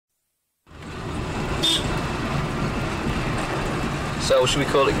So should we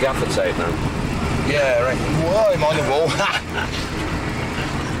call it Gaffer Tape then? Yeah, I reckon. Whoa, I'm on the wall.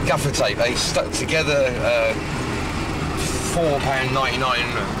 Gaffer Tape, they stuck together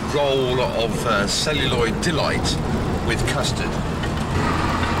 £4.99 roll of celluloid delight with custard.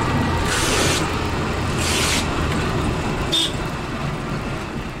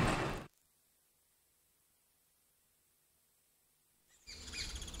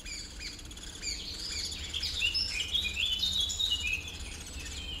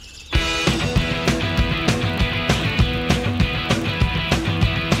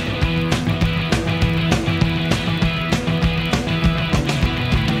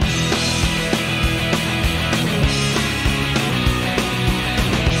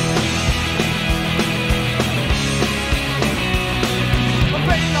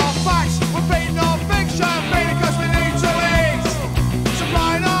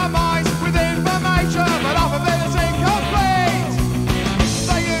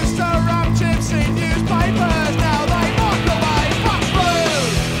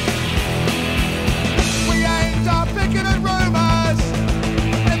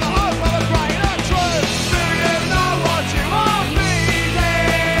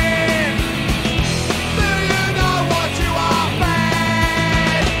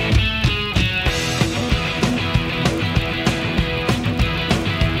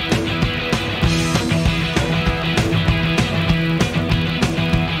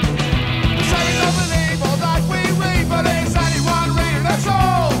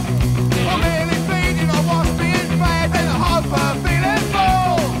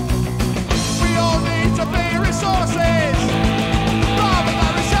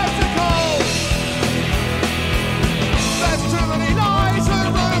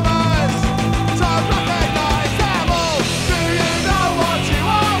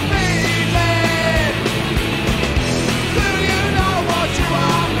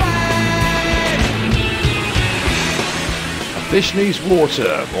 Fish needs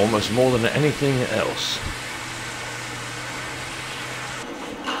water almost more than anything else.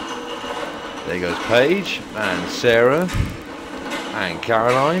 There goes Paige and Sarah and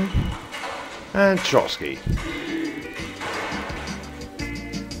Caroline and Trotsky.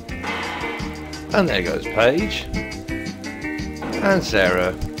 And there goes Paige and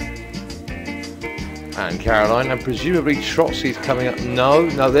Sarah and Caroline, and presumably Trotsky's coming up.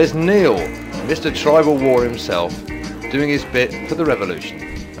 No, there's Neil, Mr. Tribal War himself, doing his bit for the revolution,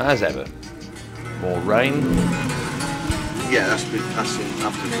 as ever. More rain. Yeah, that's in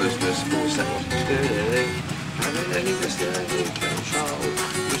after the first verse, before the second one.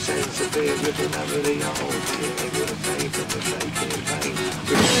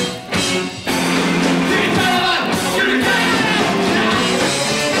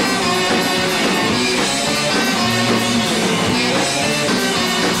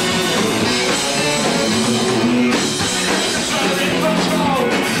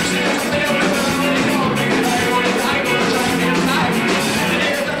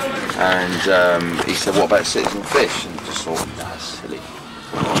 And he said, what about Citizen Fish? And just thought, that's silly.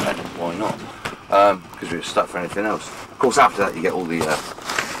 Why not? Because we were stuck for anything else. Of course, after that you get all the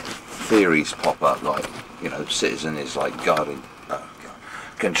theories pop up, like, you know, Citizen is like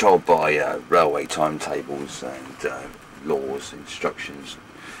controlled by railway timetables and laws, instructions,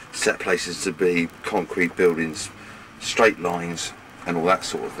 set places to be, concrete buildings, straight lines, and all that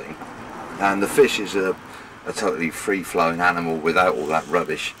sort of thing. And the fish is a totally free-flowing animal without all that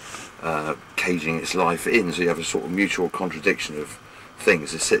rubbish caging its life in, so you have a sort of mutual contradiction of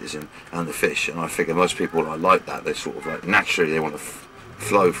things, the citizen and the fish. And I figure most people are like that. They sort of like naturally they want to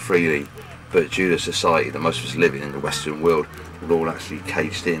flow freely, but due to society that most of us live in the Western world, we're all actually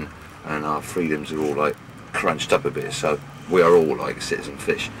caged in, and our freedoms are all like crunched up a bit. So we are all like Citizen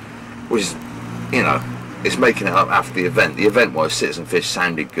Fish, which is, you know, it's making it up after the event. The event was Citizen Fish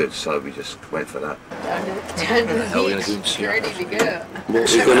sounded good, so we just went for that. Down to the beach, ready to go. What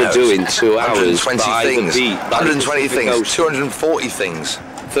we're going to do in 2 hours? 120 things. 120 things. 240 things.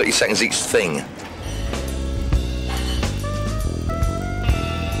 30 seconds each thing.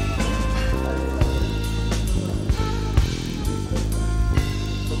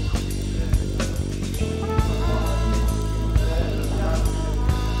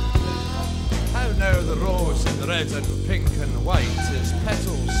 The rose in red and pink and white, its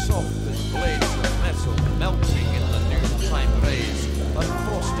petals soft as blades of metal, melting in the noontime rays,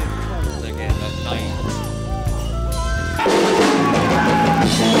 unfrosted cold again at night.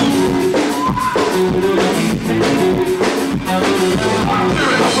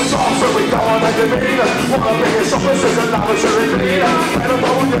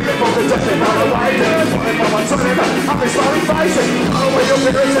 smiling faces. Oh, when you're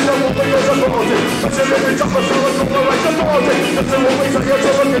figures and double fingers are supported. But you're living just for someone to all right supported. The two will wait till you're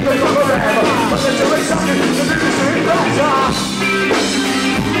children get the love forever. But then you're excited, the news is better.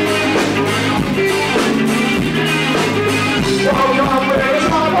 Oh, God, we're a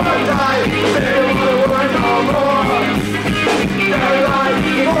time of a day. They will work no more. They're like,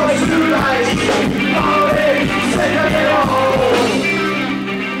 voice too late. Lonely, sick of it all.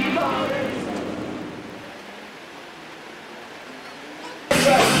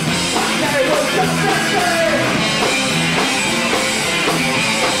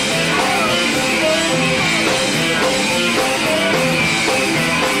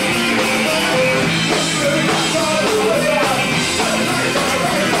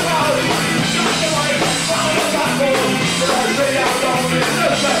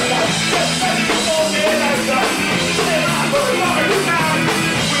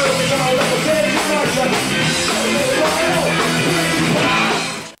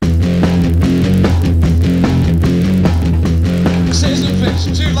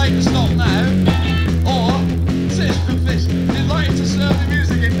 Too late to stop now, or Citizen Fish delighted to serve the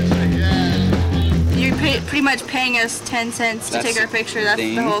music industry. Yeah. You're pretty much paying us 10 cents to take our picture. That's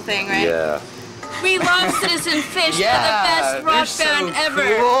the whole thing, right? Yeah. We love Citizen Fish. They're the best rock band ever.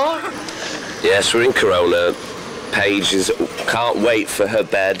 Yes, we're in Corona. Paige can't wait for her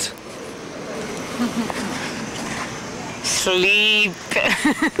bed. Sleep.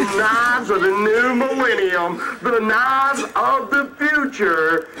 Knives of the new millennium, the knives of the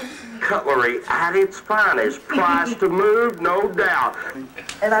future. Cutlery at its finest, price to move, no doubt.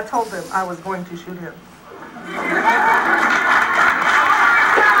 And I told them I was going to shoot him.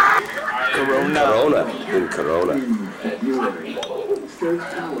 Corona. In Corona.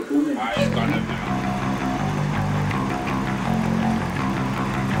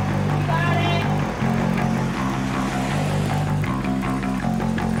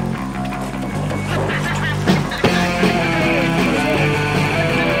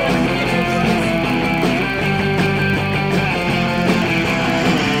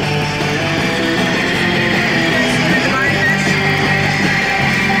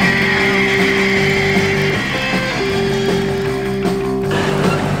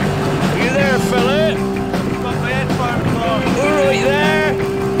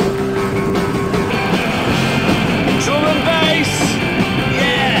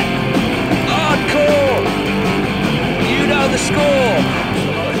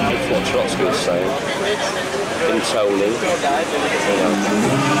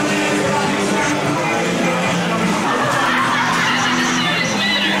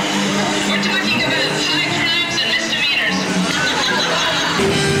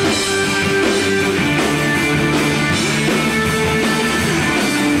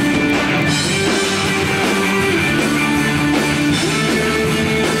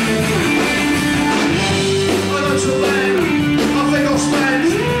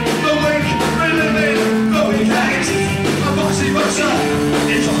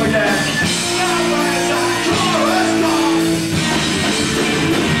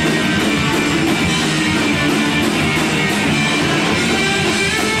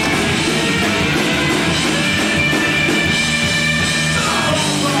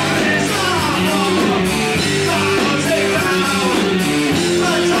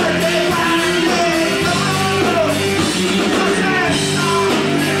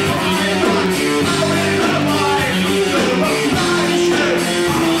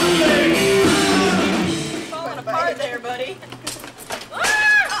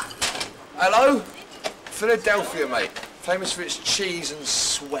 Hello? Philadelphia, mate. Famous for its cheese and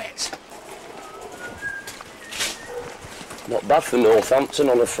sweat. Not bad for Northampton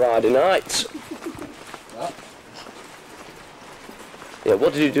on a Friday night. What? Yeah,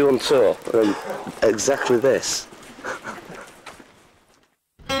 what did you do on tour? Exactly this.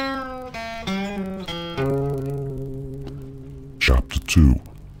 Chapter 2.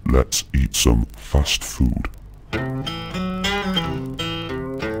 Let's eat some fast food.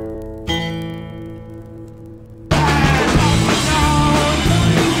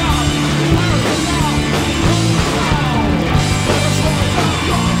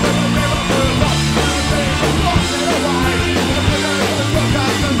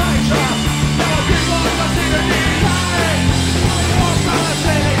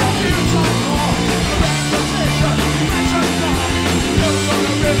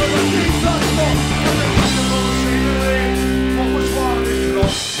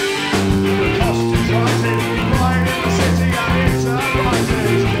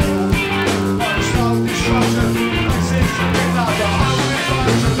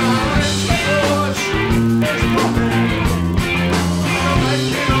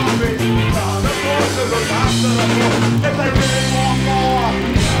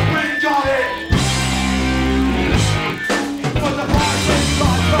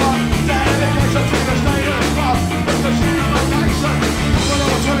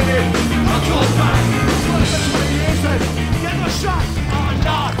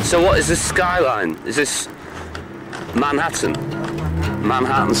 So what is this skyline? Is this Manhattan?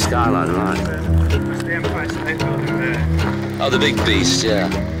 Manhattan skyline, right? That's the Empire State Building there. Oh, the big beast, yeah.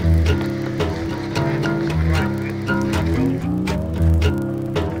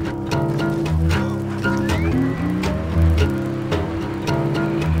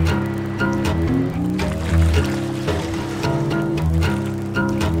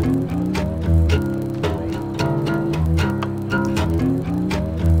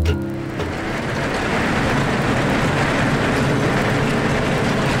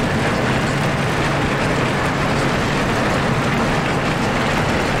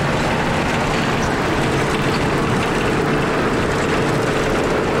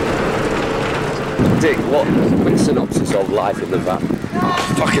 Dick, what's the synopsis of life in the van?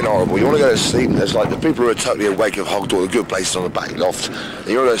 Fucking horrible. You want to go to sleep, and there's like the people who are totally awake have hogged all the good places on the back loft. And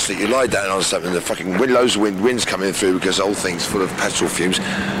you want to go to sleep, you lie down on something, and the fucking loads of wind's coming through because the whole thing's full of petrol fumes.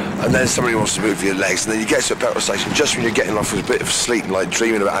 And then somebody wants to move your legs, and then you get to a petrol station just when you're getting off with a bit of sleep and like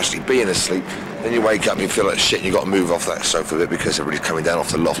dreaming about actually being asleep. Then you wake up and you feel like shit, and you've got to move off that sofa a bit because everybody's coming down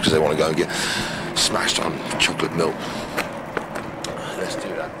off the loft because they want to go and get smashed on chocolate milk. Let's do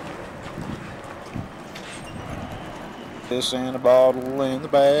that. This in a bottle in the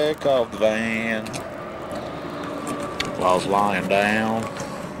back of the van while I was lying down.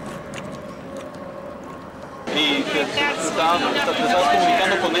 ¿Y te estás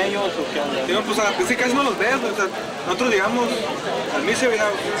comunicando con ellos o qué onda? Digo, pues en casi no los ves, o sea, nosotros llegamos al Misery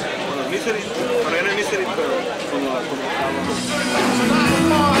House, con los Misery, para ir al Misery, pero con los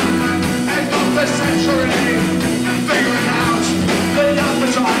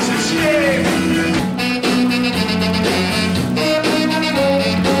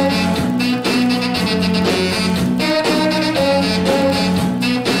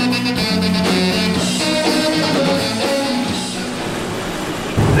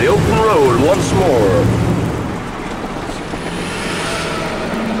The open road once more.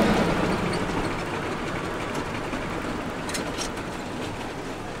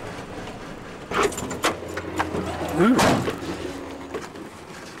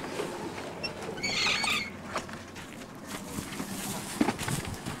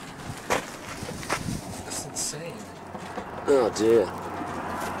 That's insane. Oh dear.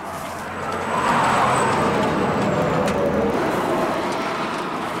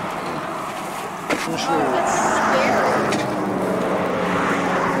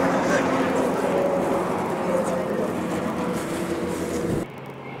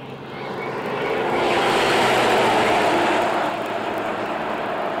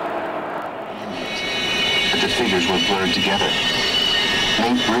 The figures were blurred together.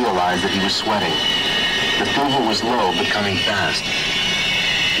 Nate realized that he was sweating. The fever was low, but coming fast.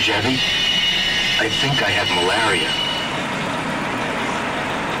 Jevy, I think I have malaria.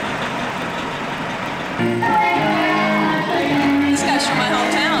 This guy's from my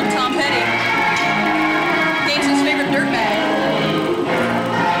hometown, Tom Petty. Gangsta's favorite dirtbag.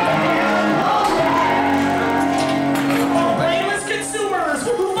 Brainless consumers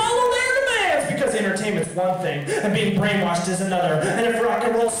who follow their demands because entertainment's one thing and being brainwashed is another. And if rock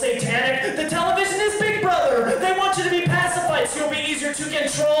and roll's satanic, the television is Big Brother. They want you to be pacified so you'll be easier to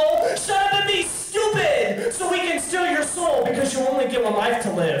control. Shut up and be stupid so we can steal your soul because you only get one life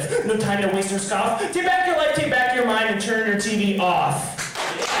to live. No time to waste or scoff. Take back your life, take back your mind, and turn your TV off.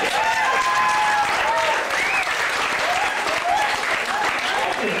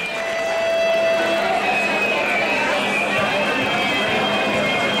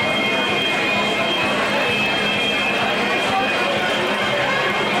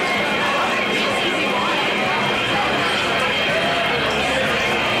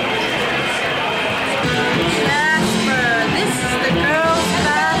 Jasper, this is the girls'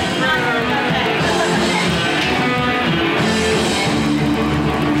 bathroom.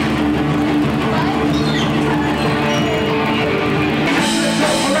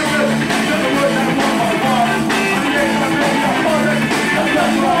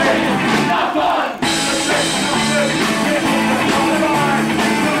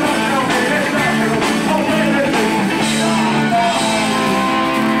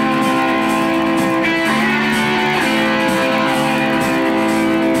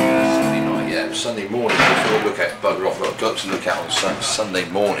 Sunday morning, before I look at bugger off, I've got to look at on Sunday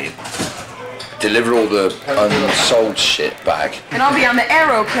morning, deliver all the unsold shit back. And I'll be on the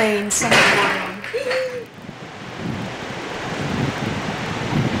aeroplane Sunday morning.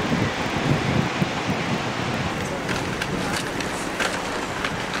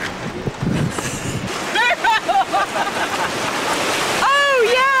 Oh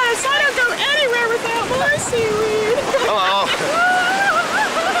yes, I don't go anywhere without more seaweed. Hello.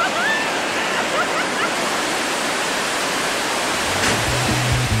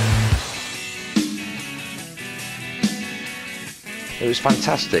 It was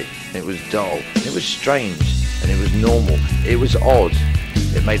fantastic. It was dull. It was strange. And it was normal. It was odd.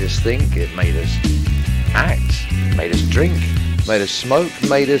 It made us think. It made us act. Made us drink. Made us smoke.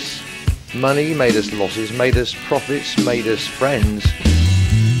 Made us money. Made us losses. Made us profits. Made us friends.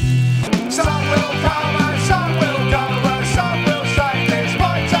 Some will come and some will go, and some will say this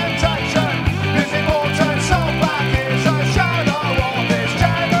my temptation is important. So back is a shadow of this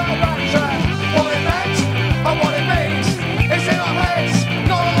generation. What it meant and what it means is in our heads,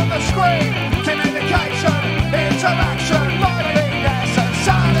 not on the screen. Communication, interaction, loneliness and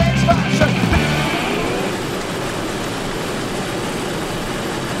satisfaction.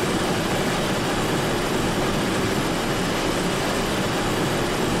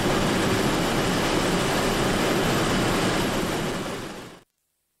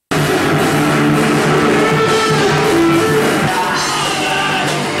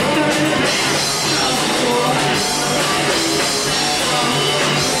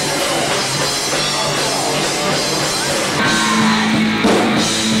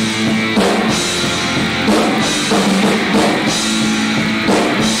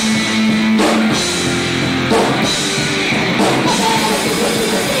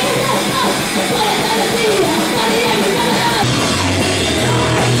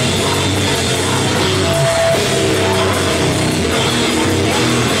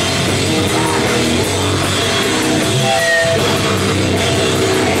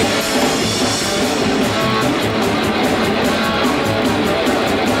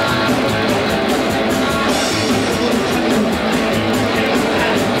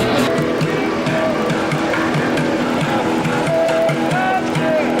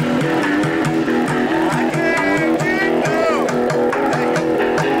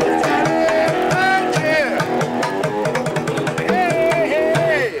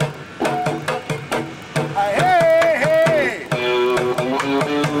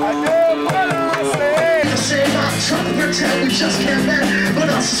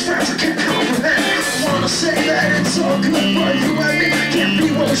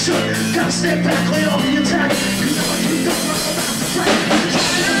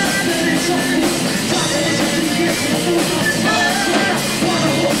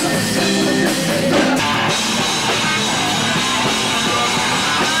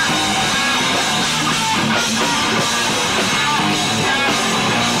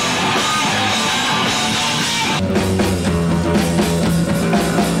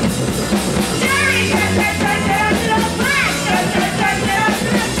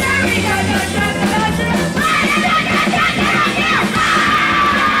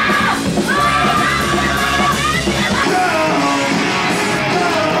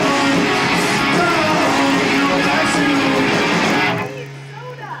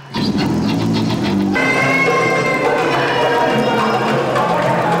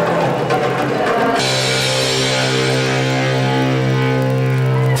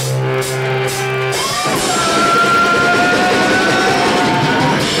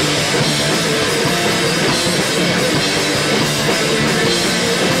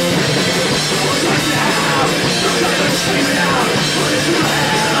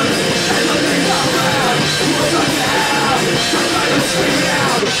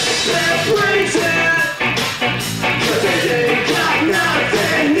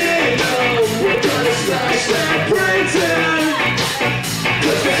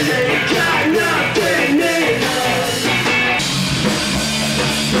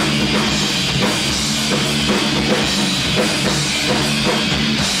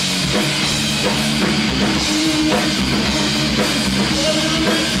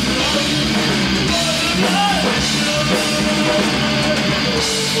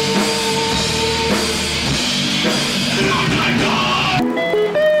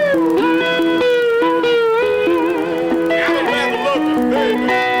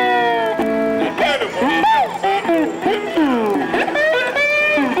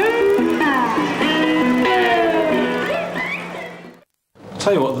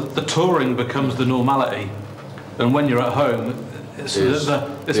 Tell you what, the touring becomes the normality, and when you're at home, it's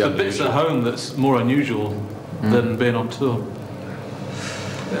the bits at home that's more unusual than being on tour.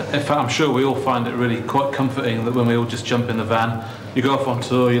 In fact, I'm sure we all find it really quite comforting that when we all just jump in the van, you go off on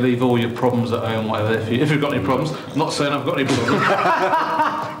tour, you leave all your problems at home, whatever. If you've got any problems, I'm not saying I've got any problems.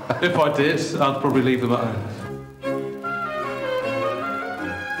 If I did, I'd probably leave them at home.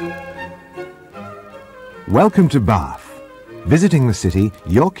 Welcome to Bath. Visiting the city,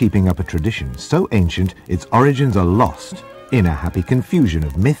 you're keeping up a tradition so ancient its origins are lost in a happy confusion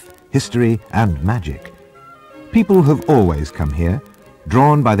of myth, history and magic. People have always come here,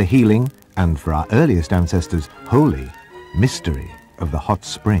 drawn by the healing and, for our earliest ancestors, holy mystery. of the hot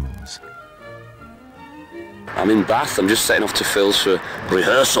springs. I'm in Bath. I'm just setting off to Phil's for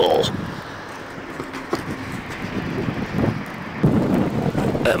rehearsal.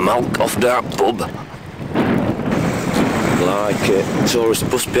 At Malkoff Dark Pub. Like a tourist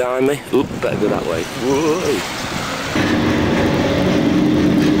bus behind me. Oop, better go that way. Whoa.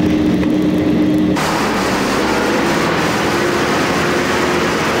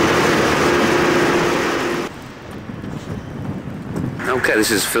 Okay,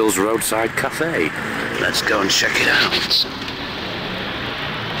 this is Phil's Roadside Cafe. Let's go and check it out.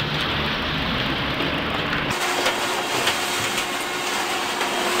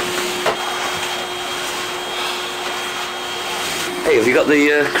 Hey, have you got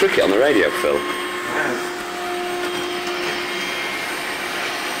the cricket on the radio, Phil?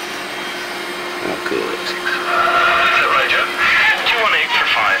 Oh, good. Roger. 218 for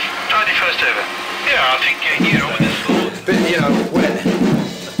 5. Tidy first over. Yeah, I think you're on with this. It's a bit, you know, wet.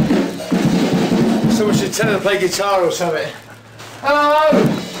 Someone should tell him to play guitar or something. Hello!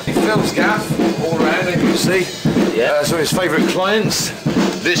 He films Gaff all around, as you can see. Yeah. Some of his favourite clients.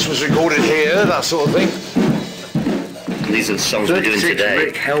 This was recorded here, that sort of thing. These are the songs we're doing today.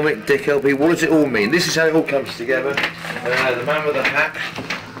 Rick, Helmet, Dick, LP, what does it all mean? This is how it all comes together. The man with the hat.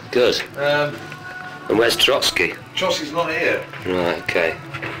 Good. And where's Trotsky? Trotsky's not here. Right, okay.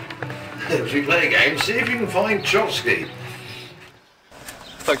 As we play a game, see if you can find Trotsky.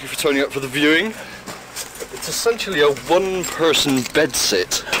 Thank you for turning up for the viewing. It's essentially a one-person bed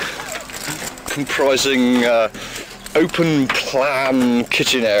sit comprising open plan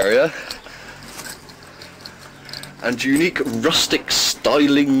kitchen area and unique rustic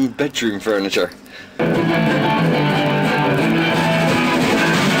styling bedroom furniture.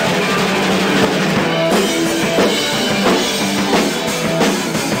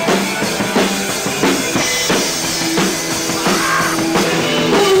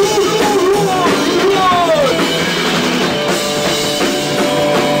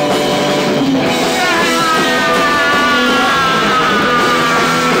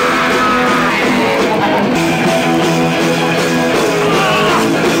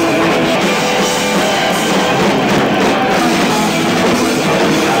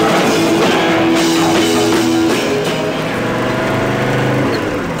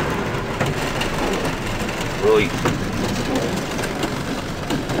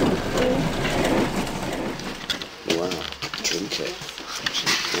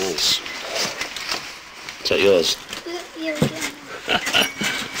 that yours? Yeah.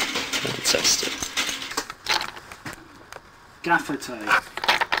 Fantastic. Gaffer tape.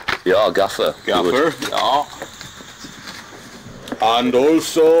 Yeah, Gaffer. Gaffer, yeah. And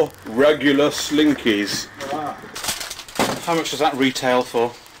also regular slinkies. Wow. How much does that retail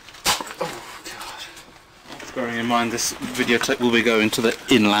for? Oh God. Bearing in mind this videotape will be going to the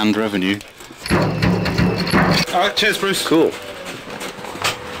Inland Revenue. Alright, cheers Bruce. Cool.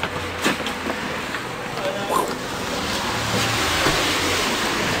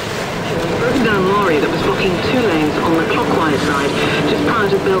 Broken down lorry that was blocking 2 lanes on the clockwise side just prior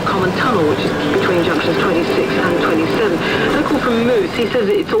to Bill Common Tunnel, which is between junctions 26 and 27. A call from Moose, he says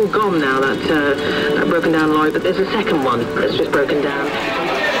it's all gone now, that broken down lorry, but there's a second one that's just broken down.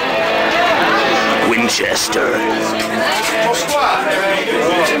 Winchester.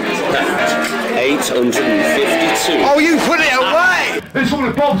 852. Oh, you put it away! This all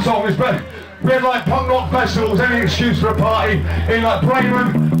the Bob song is better. We had like punk rock festivals, any excuse for a party in like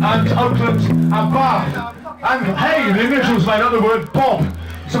Bremen and Oakland and Bath. And hey, the initials made up the word Bob.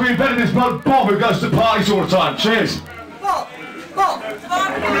 So we invented this bloke Bob who goes to parties all the time. Cheers. Bob! Bob!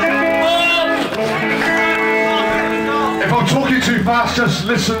 If I'm talking too fast, just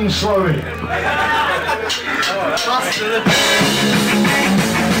listen slowly.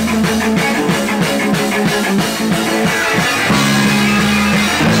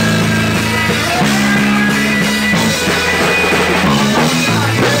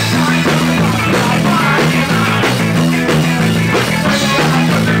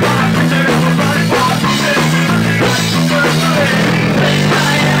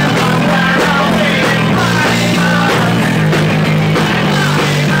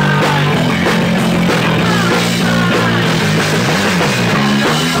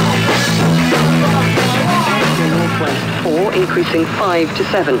 Increasing 5 to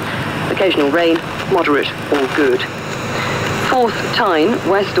 7. Occasional rain, moderate or good. 4th Tyne,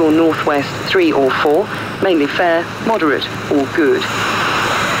 west or northwest 3 or 4. Mainly fair, moderate or good.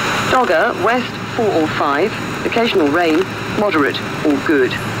 Dogger, west 4 or 5. Occasional rain, moderate or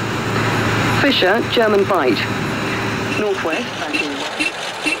good. Fisher, German Bight. Northwest,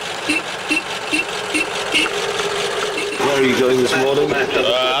 Where are you going this morning?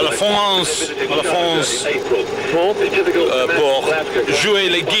 À la France. Pour jouer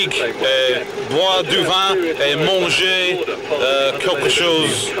les geeks, boire du vin et manger quelque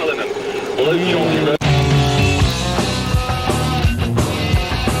chose.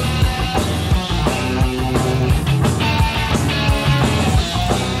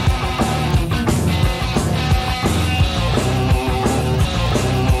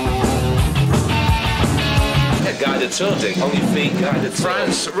 Guided tour, Dick. On your feet, guided tour.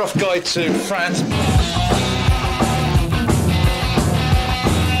 France, rough guide to France.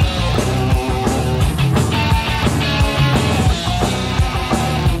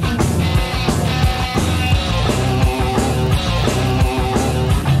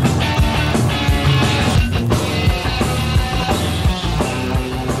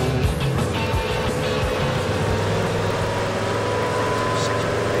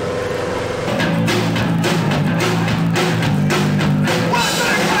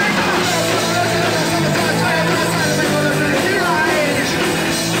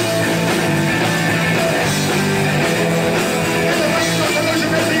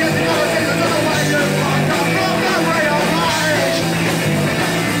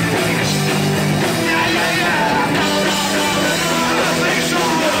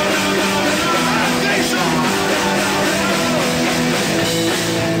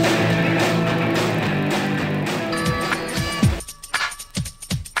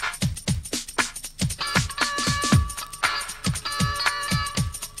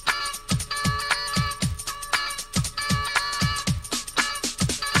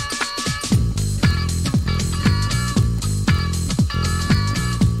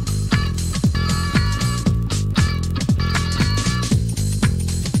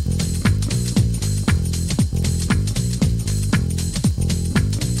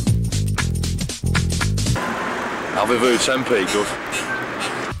 Avez-vous 10p, Gov?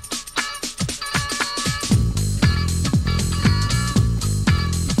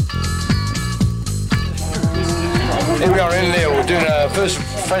 Here we are in Lille, we're doing our first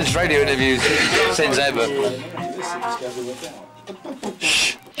French radio interview since ever.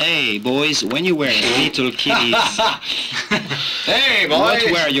 Hey boys, when you were little kiddies, hey boys!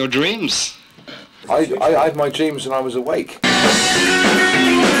 What were your dreams? I had my dreams when I was awake.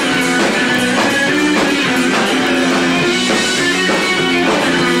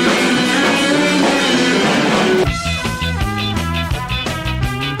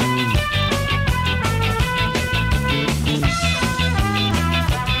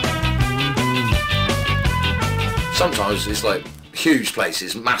 Sometimes it's like huge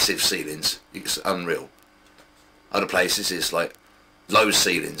places, massive ceilings, it's unreal. Other places it's like low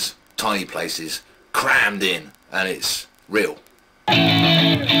ceilings, tiny places, crammed in, and it's real.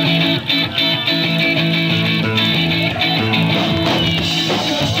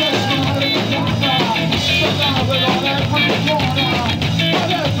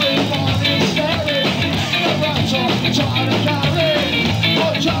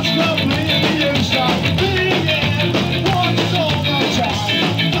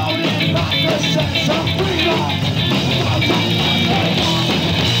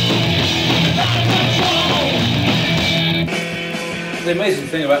 The amazing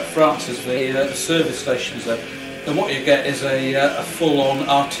thing about France is the service stations there, and what you get is a full-on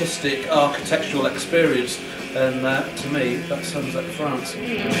artistic, architectural experience, and to me that sums up France.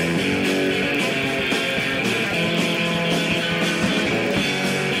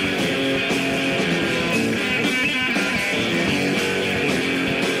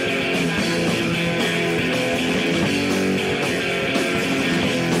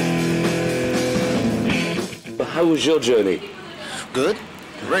 But how was your journey? Good,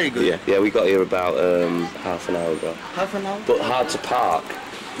 very good. Yeah, we got here about half an hour ago. Half an hour? But hard to park.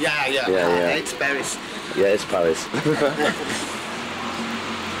 Yeah. It's Paris. Yeah, it's Paris.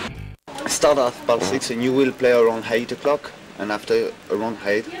 Start at 6:30 and you will play around 8 o'clock, and after around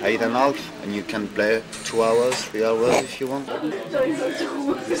 8:30, and you can play 2 hours, 3 hours if you want. I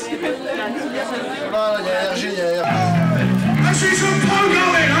see some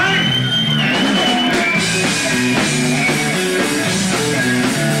pogo in, eh?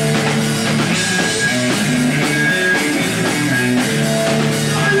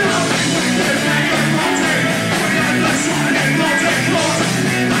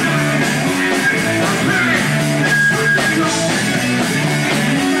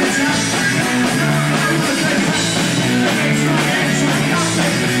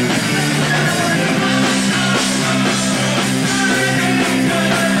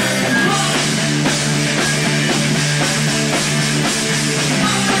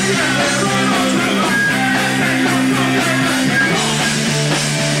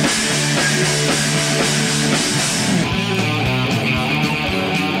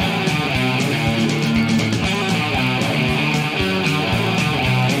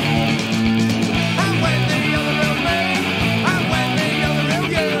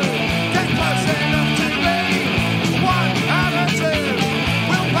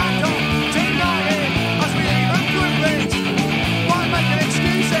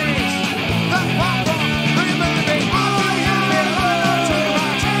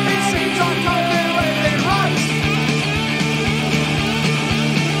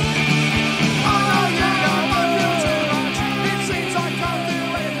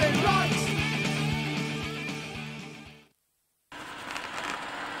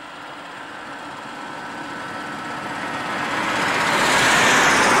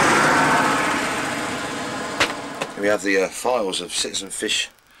 have the files of Citizen Fish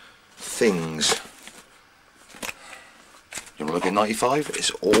things. You want to look at 95?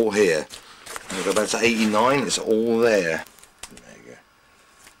 It's all here. You go back to 89, it's all there. There you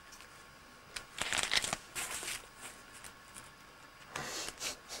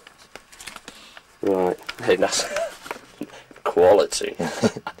go. Right, hey, that's quality.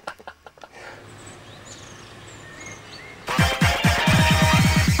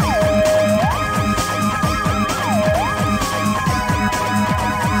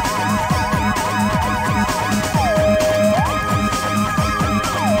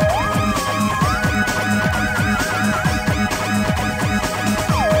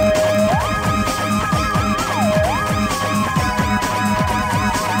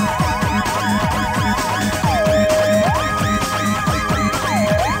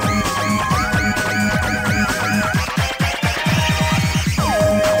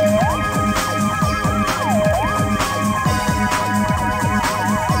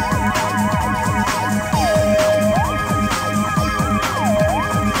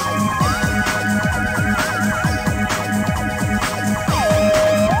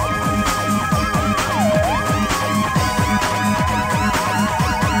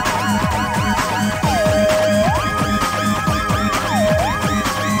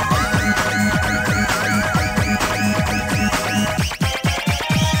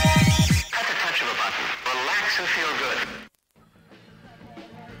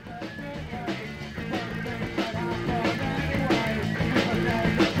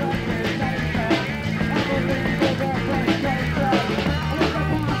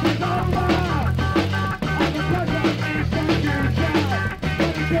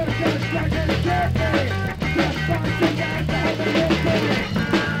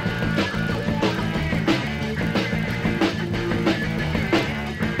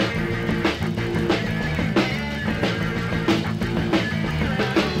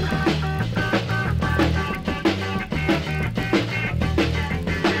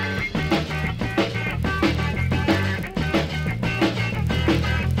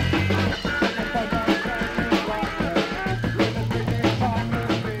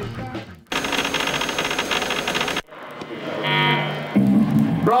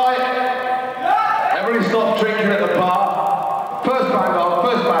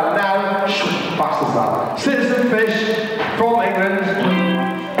 Citizen Fish from England.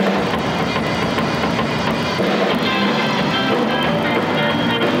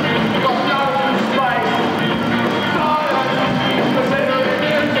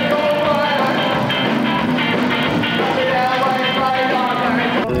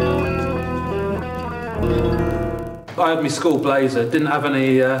 I had my school blazer, didn't have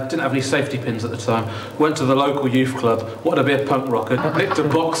any safety pins at the time. Went to the local youth club, wanted to be a punk rocker. Picked a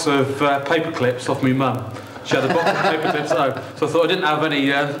box of paper clips off my mum. She had a box of paper clips at home, so I thought I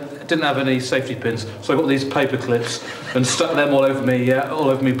didn't have any safety pins. So I got these paper clips and stuck them all over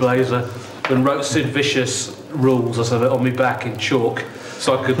me blazer, and wrote Sid Vicious rules or something on my back in chalk,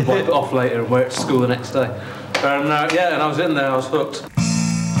 so I could wipe it off later and wear it to school the next day. And yeah, and I was in there, I was hooked.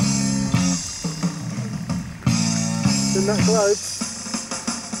 In that globe.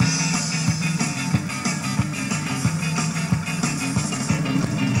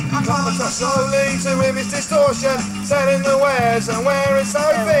 Comes slowly to him its distortion, selling the wares and wearing so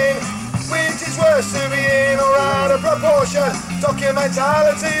thin, which is worse to be in or out of proportion.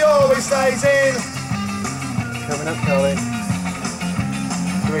 Documentality always stays in. Coming up, Charlie.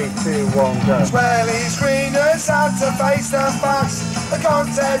 3, 2, 1, go. Swelly screeners had to face the facts. The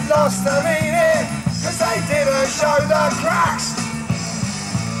content lost the meaning, cause they didn't show the cracks.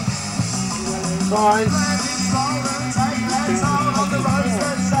 Fine.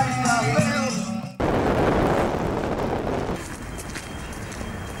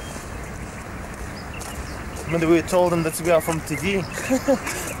 Maybe we told them that we are from TV.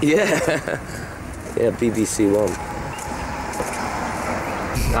 Yeah, BBC One.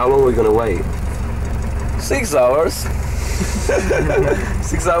 How long are we gonna wait? 6 hours.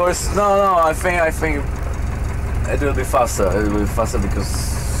 6 hours? No, I think it will be faster. It will be faster because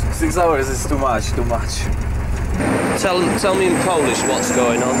 6 hours is too much. Tell me in Polish what's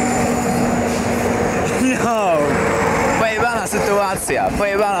going on. No.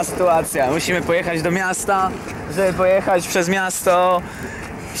 Pojebana sytuacja. Musimy pojechać do miasta, żeby pojechać przez miasto,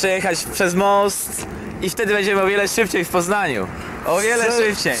 przejechać przez most i wtedy będziemy o wiele szybciej w Poznaniu. O wiele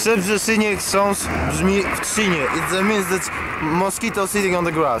szybciej. Przebrzysinie chrząst brzmi w trzcinie. It means that mosquito sitting on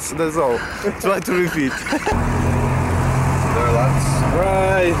the grass. That's all. Try to repeat. There, lads.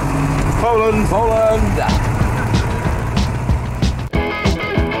 Right. Poland.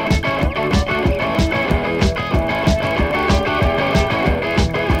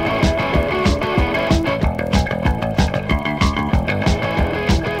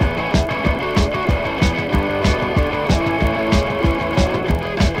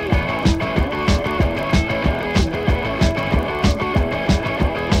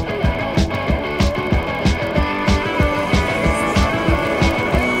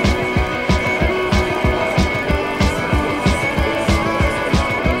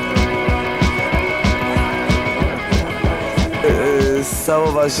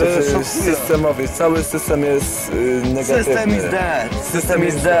 Cały właśnie systemowy, cały system jest negatywny. System is dead. System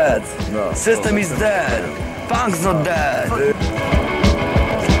is dead. No, System is dead. Punk's not dead.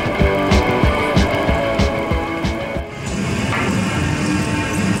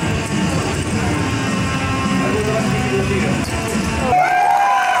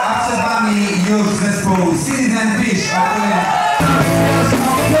 A przed wami już zespół Citizen Fish.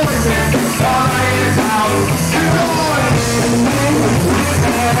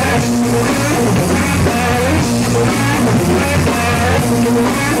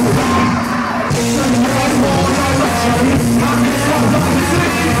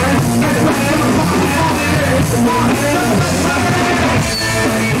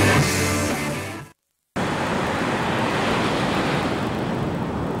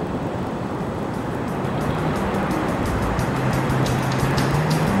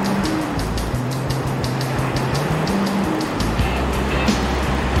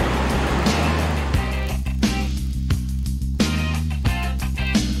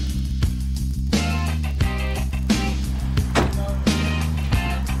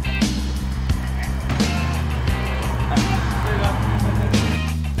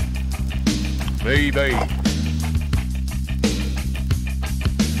 Baby.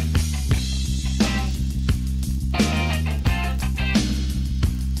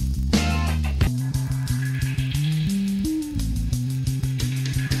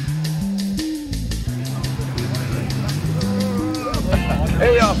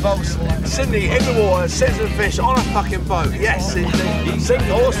 Here we are, folks. Sydney in the water, Citizen Fish on a fucking boat. Yes, indeed. Sink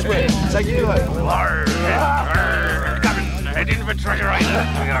or swim. Take it away. Heading for Treasure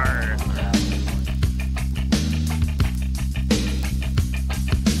Island.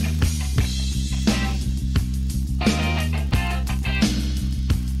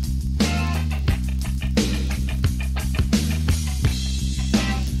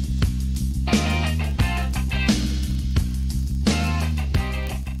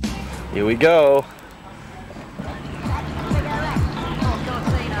 Here we go.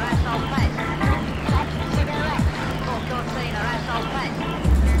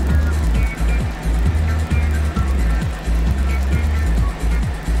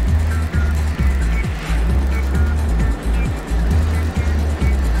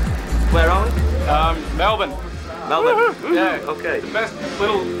 Where are we? Melbourne. Melbourne. Yeah. Okay. The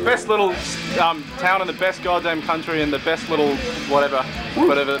best little town in the best goddamn country and the best little whatever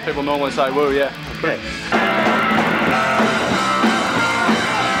that people normally say. Woo, yeah. Okay.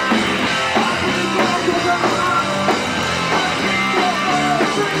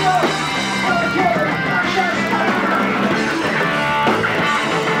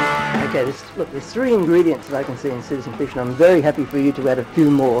 Okay, look, there's 3 ingredients that I can see in Citizen Fish, and I'm very happy for you to add a few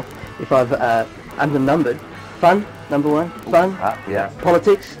more if I've undernumbered. Fun, number 1. Fun. Yeah.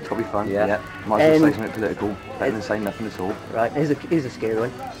 Politics. Probably fun. Yeah. Might as well say something political. Better than saying nothing at all. Right. Here's a scary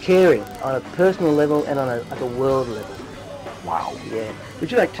one. Caring on a personal level and on a world level. Wow. Yeah.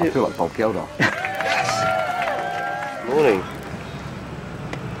 Would you like to? I feel like Bob Geldof. Morning.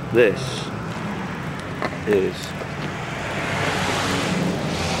 This is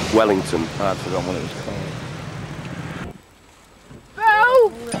Wellington. I'd forgotten what it was called.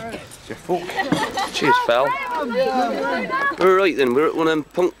 Your fork. Cheers, pal. Right then, we're at one of them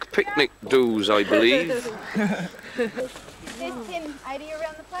punk picnic doos, I believe. There's Tim, 80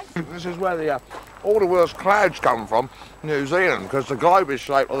 around the place. This is where all the world's clouds come from, New Zealand, because the globe is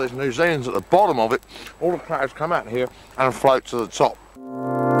shaped like there's New Zealand's at the bottom of it. All the clouds come out here and float to the top.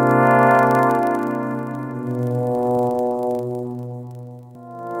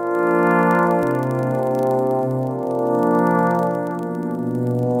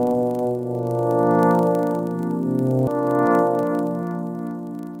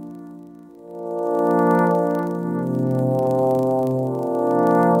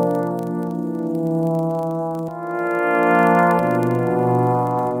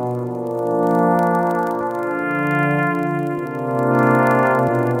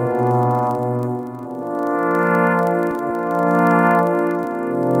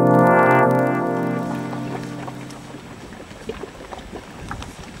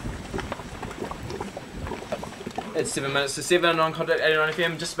 It's 7 minutes to 7 on Contact 89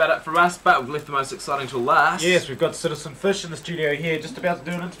 FM, just about up for us, but we've left the most exciting till last. Yes, we've got Citizen Fish in the studio here, just about to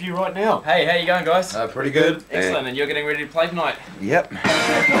do an interview right now. Hey, how you going, guys? Pretty good. Excellent, and you're getting ready to play tonight? Yep.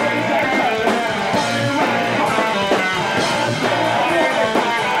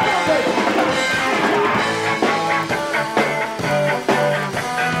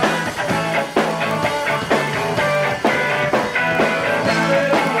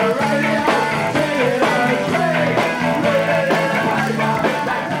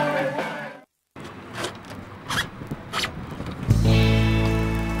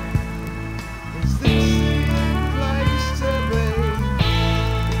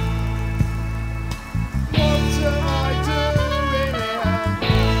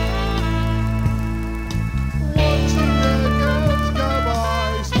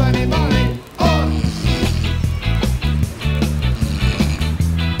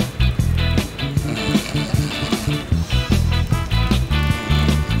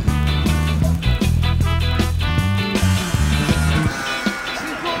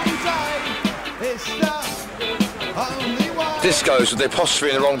 this goes with the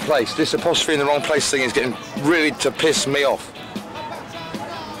apostrophe in the wrong place. This apostrophe in the wrong place thing is getting really to piss me off.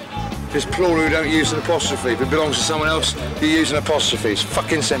 It's plural, who don't use an apostrophe. If it belongs to someone else, you use an apostrophe. It's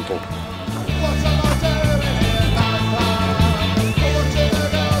fucking simple.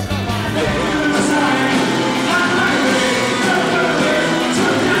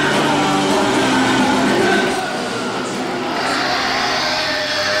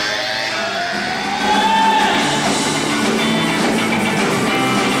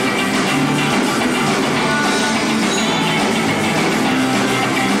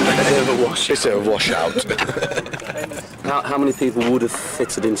 It's a washout. How many people would have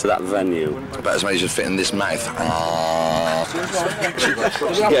fitted into that venue? About as many as would fit in this mouth.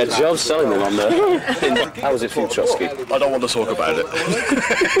 Yeah, Joe's selling them on there. How was it for you, Trotsky? I don't want to talk about it.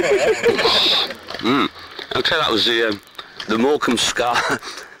 Okay, that was the Morecambe Scar...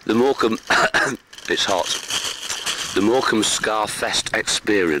 the Morecambe... it's hot. The Morecambe Scar Fest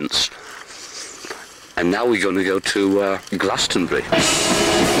experience. And now we're going to go to Glastonbury.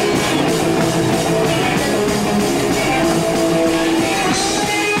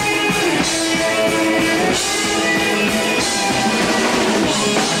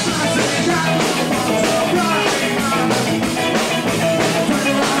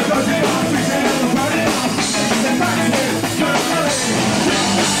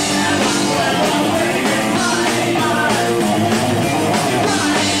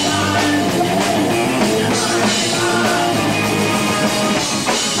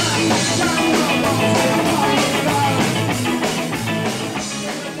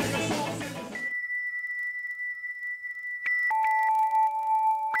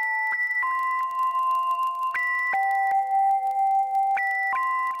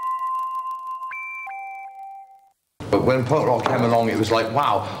 But when punk rock came along, it was like,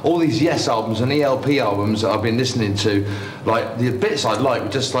 wow, all these Yes albums and ELP albums that I've been listening to, like the bits I like were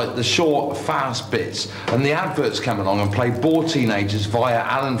just like the short, fast bits. And the adverts came along and played Bored Teenagers via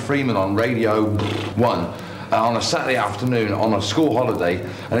Alan Freeman on Radio 1. On a Saturday afternoon on a school holiday,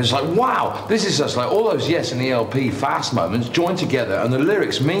 and it's like, wow, this is just like all those Yes and ELP fast moments joined together, and the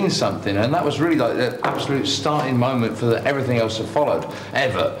lyrics mean something, and that was really like the absolute starting moment for everything else that followed,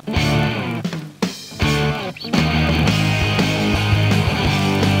 ever.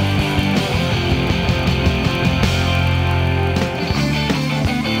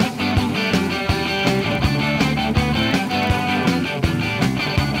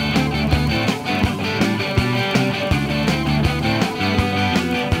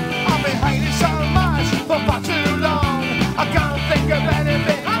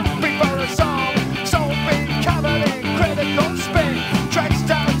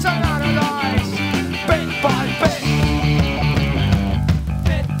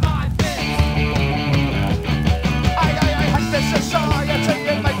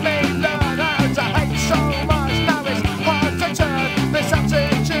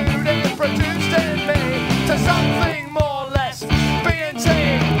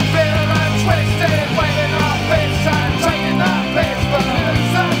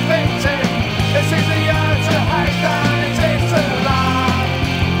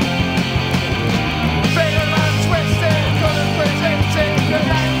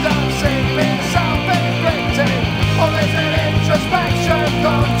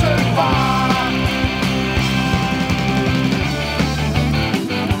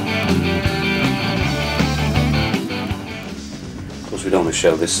 We don't want to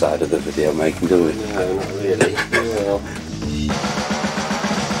show this side of the video making, do we? No, not really. I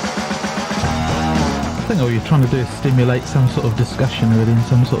think all you're trying to do is stimulate some sort of discussion within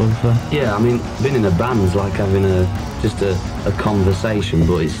some sort of... Yeah, I mean, being in a band is like having just a conversation,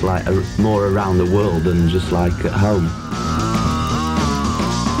 but it's like more around the world than just like at home.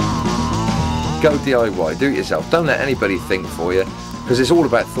 Go DIY, do it yourself. Don't let anybody think for you, because it's all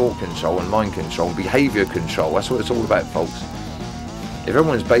about thought control and mind control, behaviour control. That's what it's all about, folks. If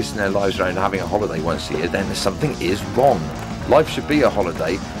everyone's basing their lives around having a holiday once a year, then something is wrong. Life should be a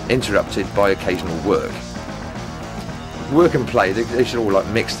holiday, interrupted by occasional work. Work and play, they should all like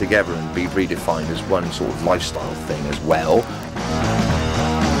mix together and be redefined as one sort of lifestyle thing as well.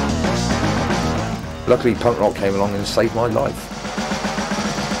 Luckily, punk rock came along and saved my life.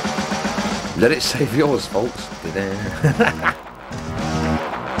 Let it save yours, folks.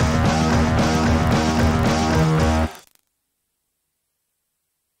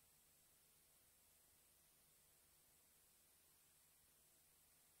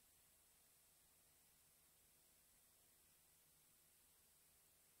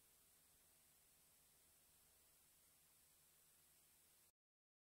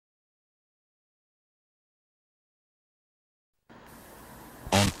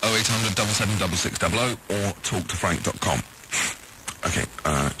 0800 776600 or talktofrank.com. Okay,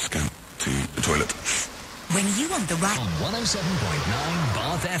 let's go to the toilet. When you want the right... On 107.9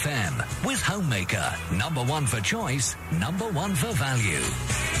 Bath FM with Homemaker. #1 for choice, #1 for value.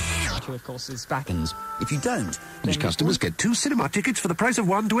 Of course, is Spackens. If you don't, these customers get 2 cinema tickets for the price of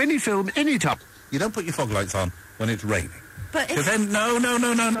 1 to any film, any time. You don't put your fog lights on when it's raining. But Because then, no.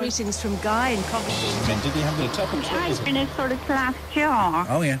 Greetings from Guy in Coventry. Did he have the top and It's been a sort of glass jar.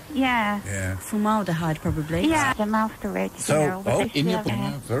 Oh, yeah. Yeah. Yeah. Formaldehyde, probably. Yeah, the master it. So, in your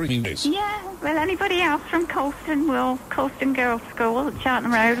very mean ways. Yeah, well, anybody else from Colston Girls' School at Charlton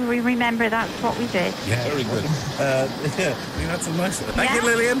Road, we remember that's what we did. Yeah, very good. Yeah, I think that's a nice one. Thank you,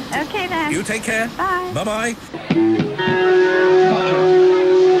 Lillian. Okay, then. You take care. Bye. Bye-bye.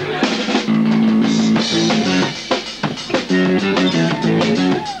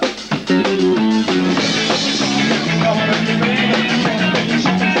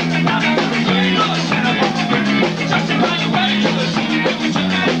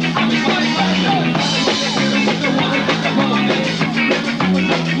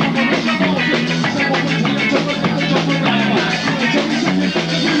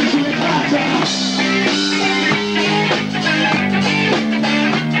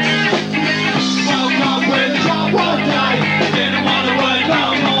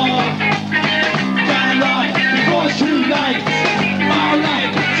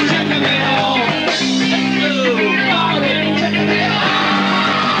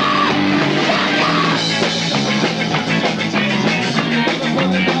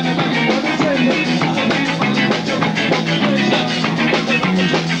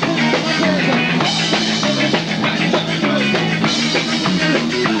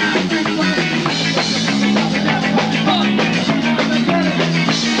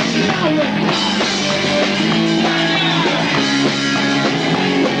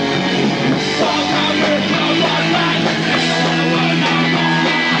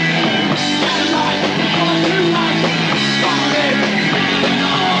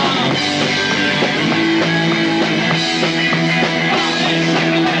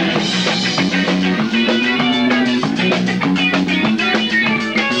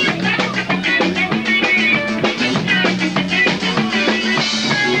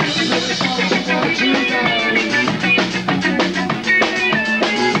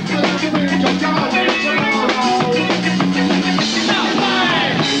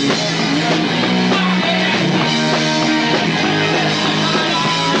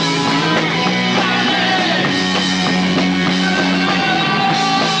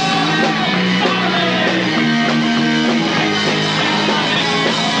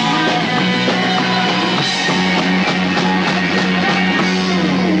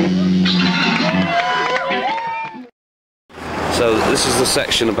 So this is the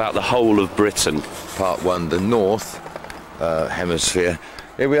section about the whole of Britain. Part 1, the North Hemisphere.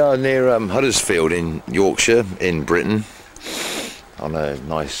 Here we are near Huddersfield in Yorkshire, in Britain, on a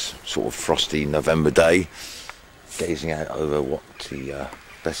nice sort of frosty November day, gazing out over what the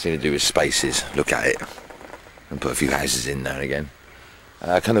best thing to do with space is. Look at it and put a few houses in now and again.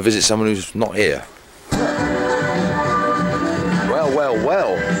 Kind of visit someone who's not here.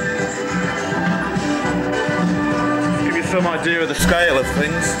 Well. Give you some idea of the scale of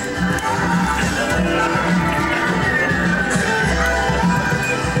things.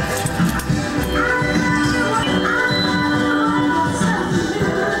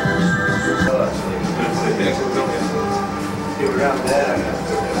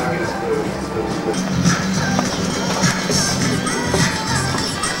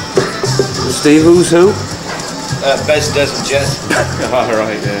 Steve, who's who? Bez, Des and Jez. Oh,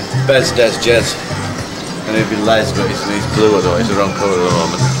 right, yeah. Bez, Des, Jez. And he'd be Les, but he's blue otherwise, the wrong colour at the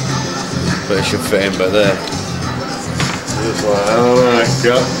moment. But it should fit in back there. Just like, alright,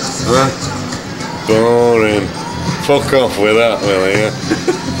 got. Boring. Fuck off with that, will you?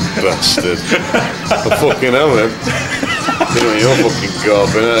 Bastard. I fucking haven't. You know, you're fucking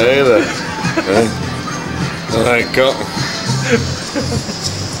gawping at either. Alright, got.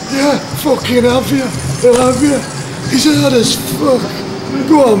 Yeah, fucking have you. He'll have you. He's hard as fuck.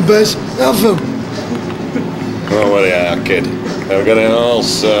 Go on, Bez, have him. Oh, well, yeah, kid. We've got it all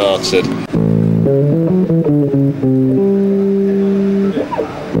sorted.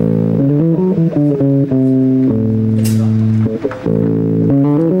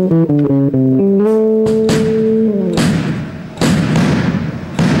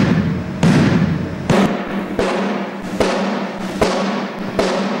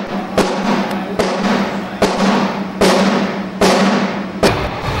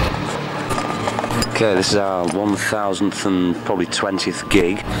 Okay, this is our 1000th and probably 20th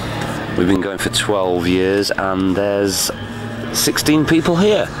gig. We've been going for 12 years and there's 16 people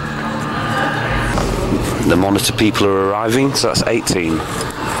here. The monitor people are arriving, so that's 18.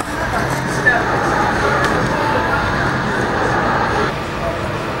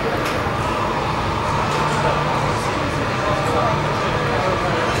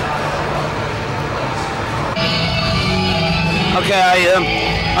 Okay,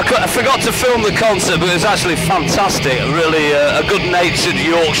 I forgot to film the concert, but it was actually fantastic. Really a good-natured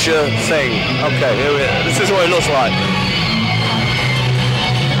Yorkshire thing. Okay, here we are. This is what it looks like.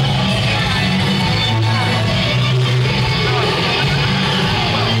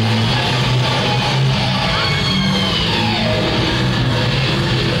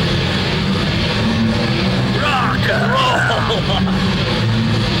 Rock and roll!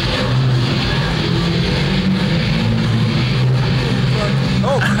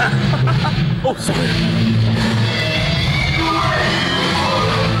 Oh, sorry.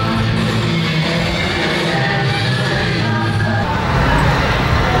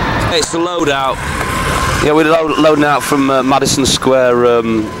 It's the loadout. Yeah, we're loading out from Madison Square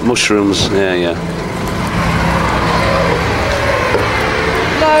mushrooms. Yeah.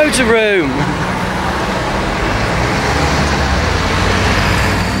 Loads of room.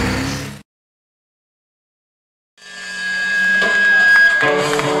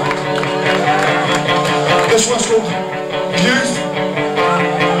 This one's called Youth.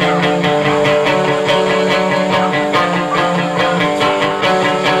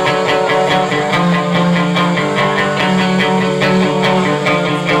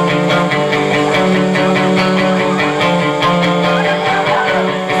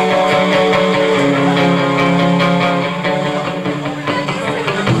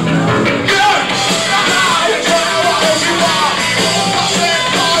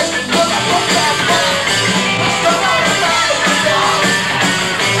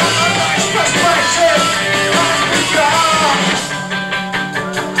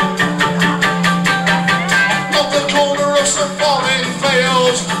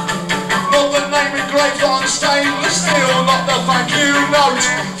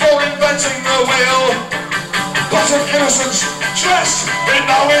 Innocence, stress, in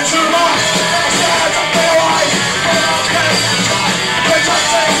knowing too much. Scared to be alive, but I'm scared to try. They just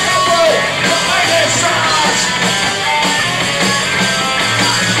take the blow, but make it sad.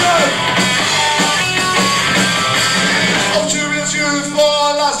 I'm curious youth for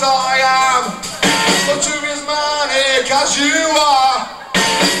last I am. I'm curious manic as you are.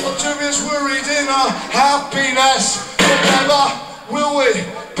 I'm curious worried in our happiness. But never will we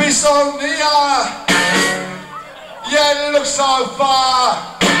be so near. Yeah, it looks so far.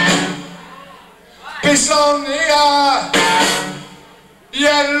 Be so near.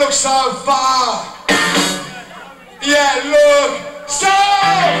 Yeah, it looks so far. Yeah, look so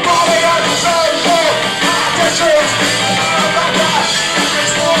far. We got the social conditions.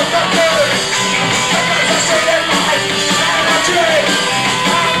 It's for the good. Because I see it right. Energy.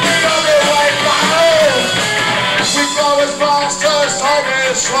 And the only way back home. We grow as fast as time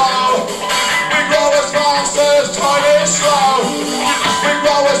is slow. We grow as fast as time is slow. We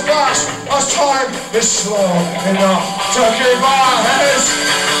grow as fast as time is slow enough to keep our heads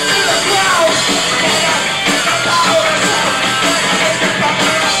in the ground.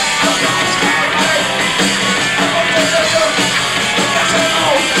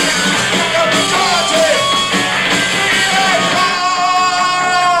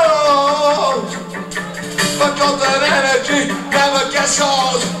 But golden energy never gets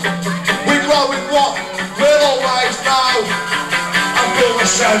old. We grow with what we'll always know and feel the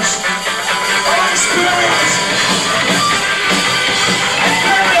sense of experience.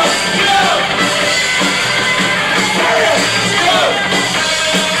 Experience, you! Experience, you!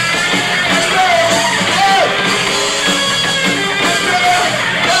 Experience, you! Experience,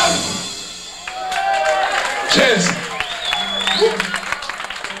 you! Cheers!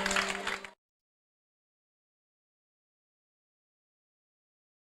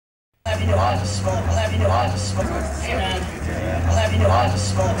 I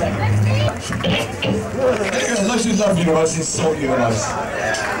actually love you, I insult you, and I'll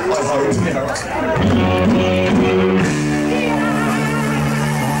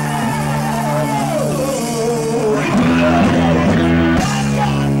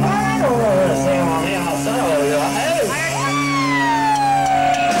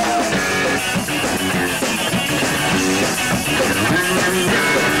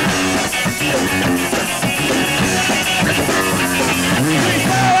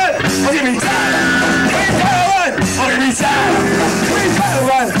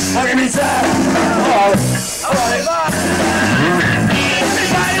give me time.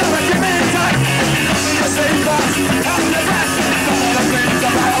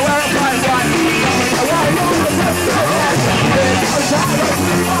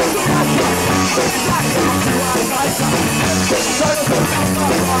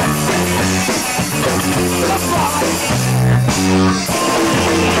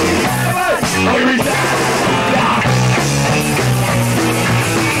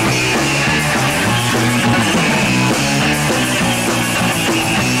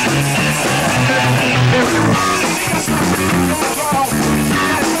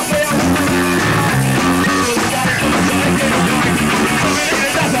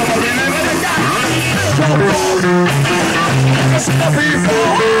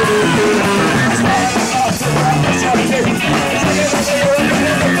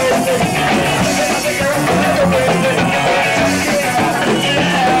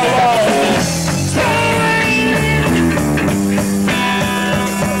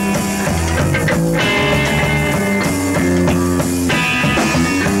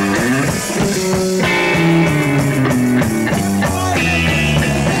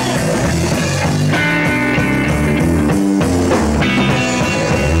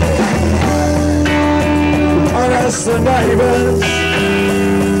 The neighbours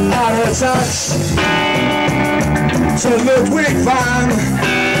out of touch. To Ludwig van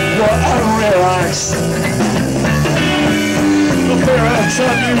were unrelaxed. The fear of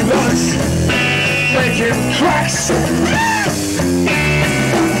turbulence making cracks.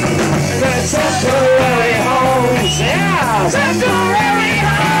 They're temporary homes, yeah, temporary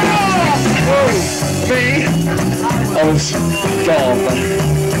homes. Oh, me, I was gone.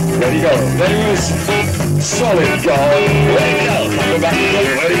 There you go. There he was. Solid goal. There you go. Go back to the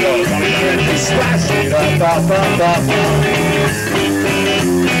there you go. Splash.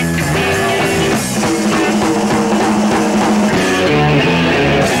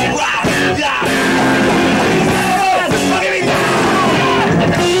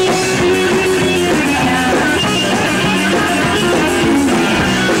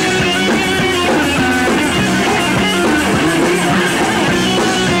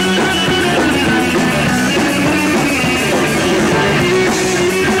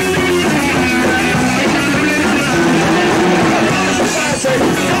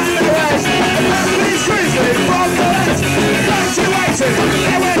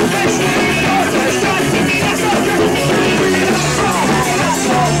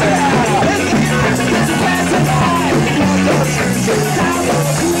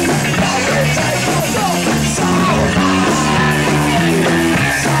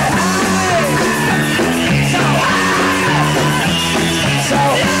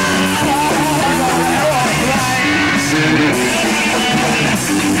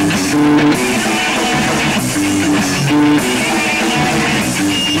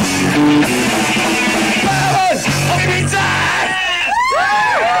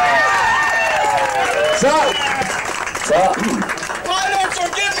 Violence or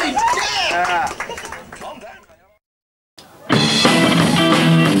give me death!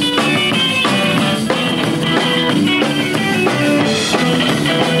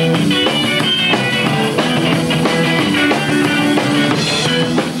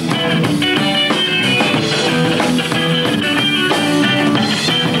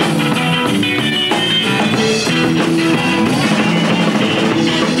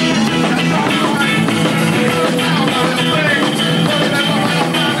 Hey!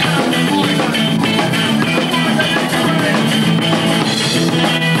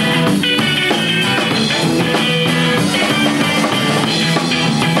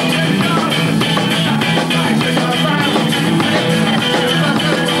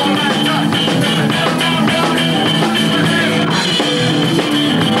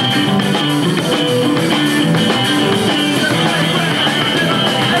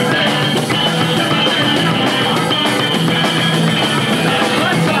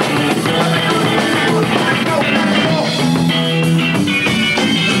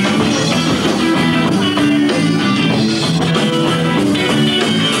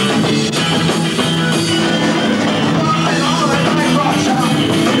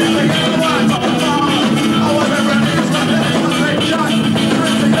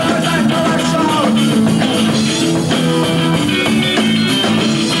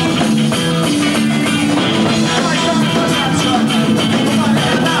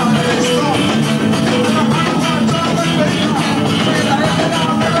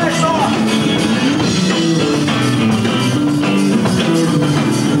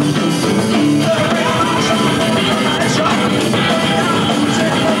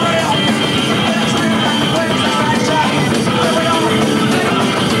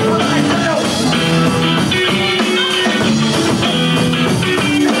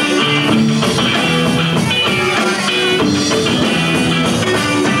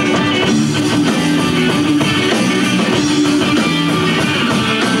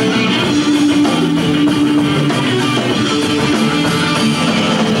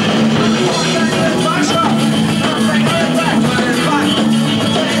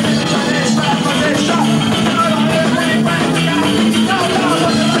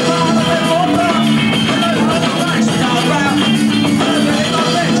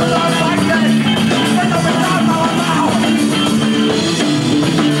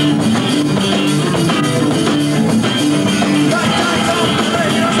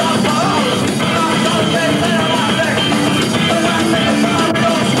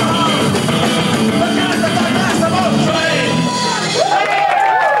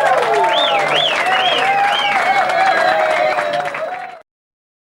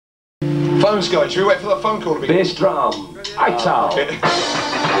 phone's going. Should we wait for that phone call to be... Bass drum.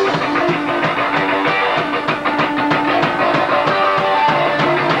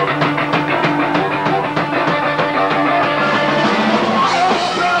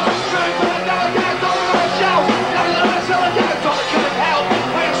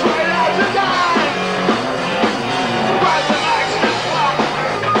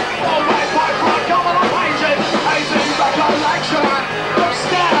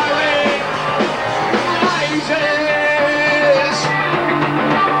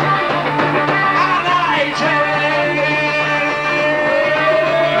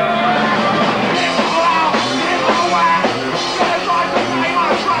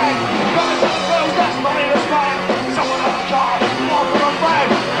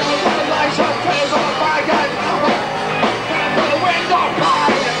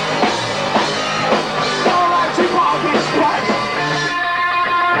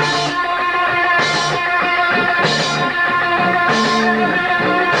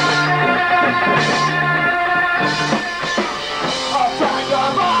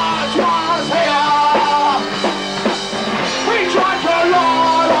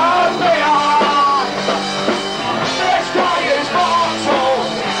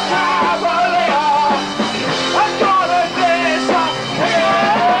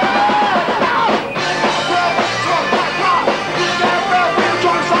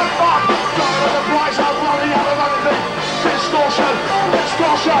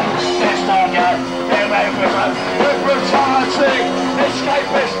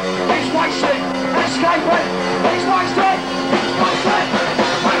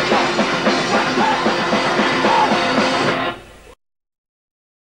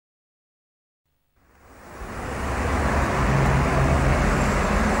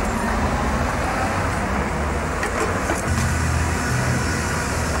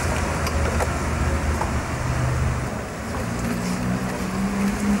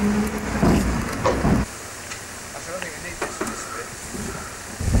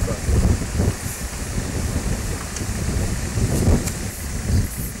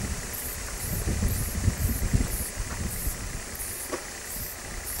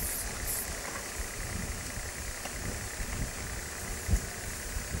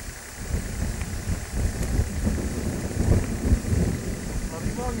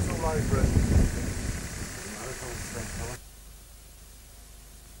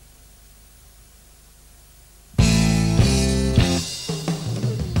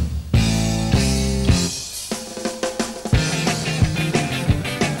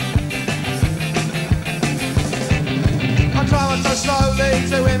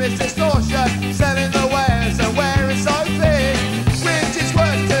 To him it's distortion, selling the wares and wearing so thin, which is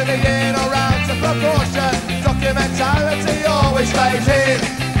worse to be in or out of proportion. Documentality always stays in.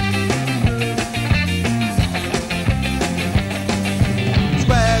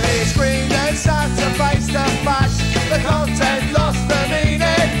 Squarely screened and sat to face the facts. The content lost the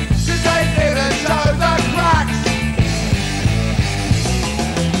meaning, 'cause they didn't show the cracks.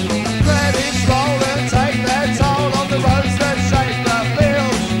 Credits roll and take their toll on the roads that shape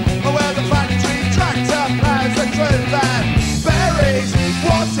the truth and buries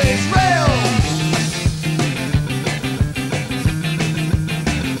what is real.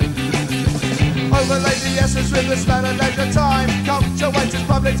 Overlay the essence with the span and leisure time. Punctuates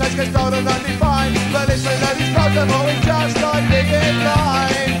public taste gets told and undefined. But it's the ladies' problem or we just not being in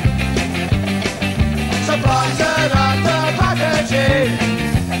line. So brighten up the packaging,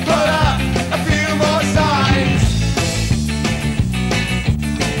 put up a few more signs.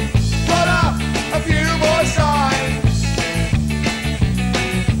 Put up a few more signs.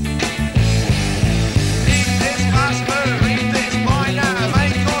 Leave this customer, leave this miner,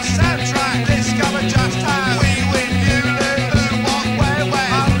 make your soundtrack, discover just how we win, you lose, who, what, where,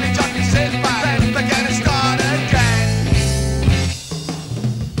 only just sit back, then forget and start again.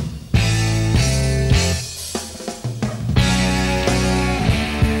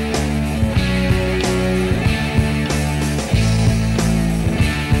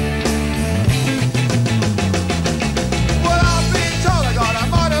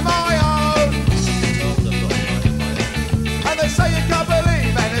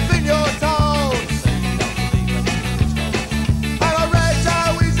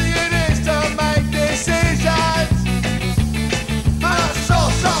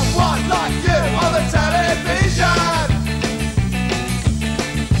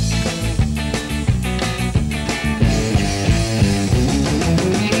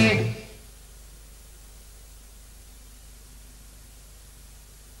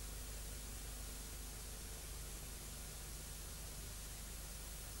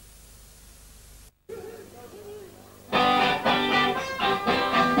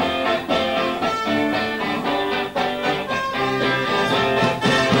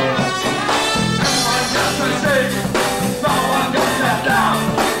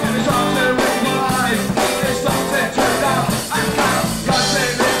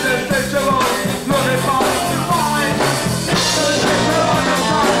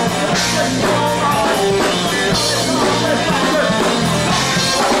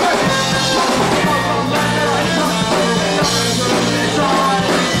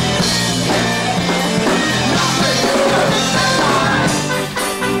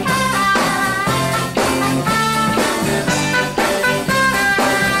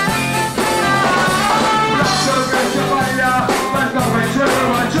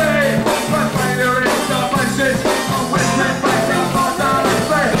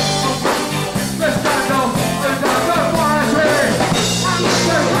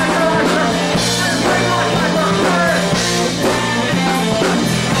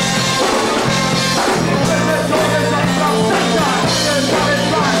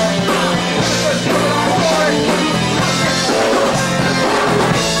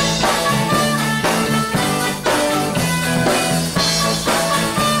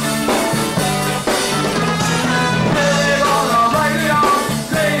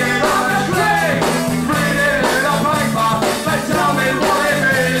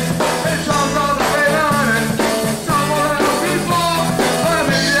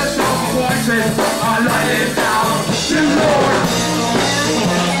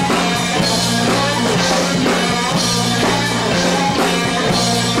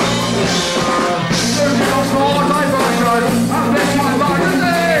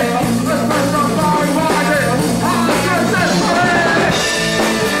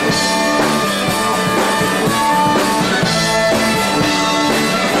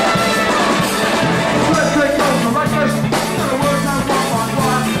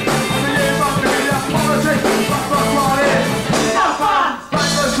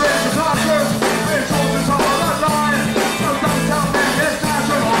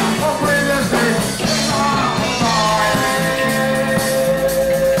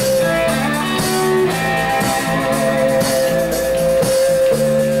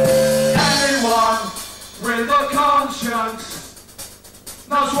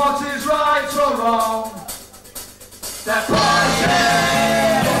 right or wrong. They're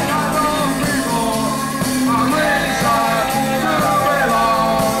fighting among people. I'm really tired to belong.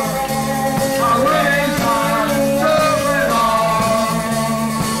 I'm really tired to belong.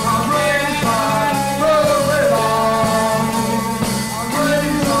 I'm really tired to belong. I'm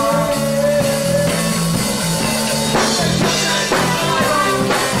really tired.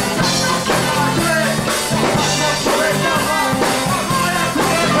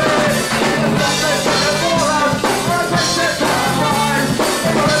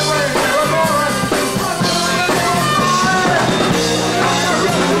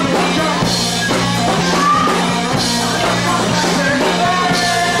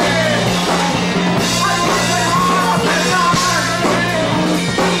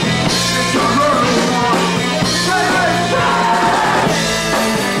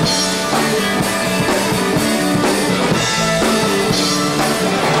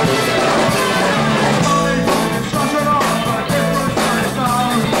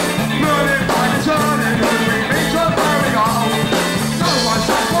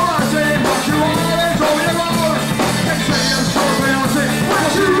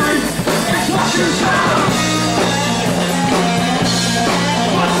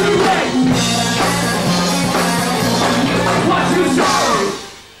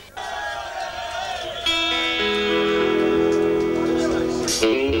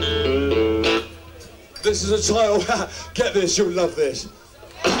 This is a title. Get this, you'll love this.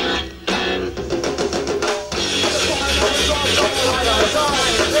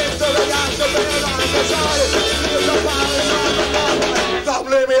 Don't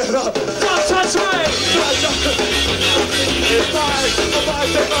leave me alone. Don't touch me.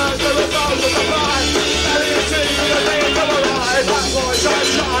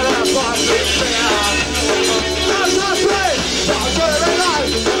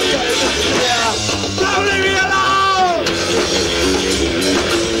 Don't leave me alone!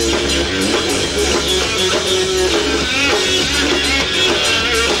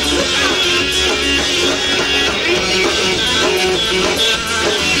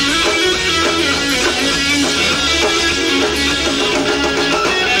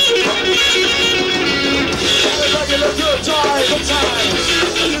 Good time.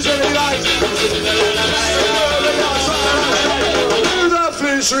 Usually like the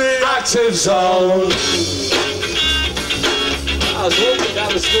fish reactive zone. I was walking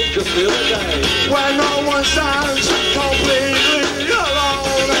down the street just the other day. When no one stands completely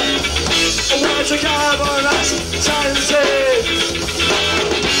alone. We're together, that's tainted.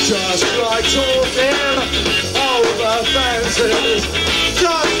 Just like talking over fences.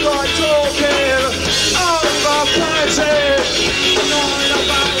 Just like talking over fences. Knowing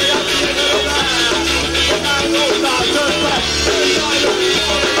about the other end of the man. And all that just left.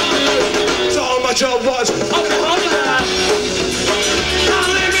 So much of what's on the other.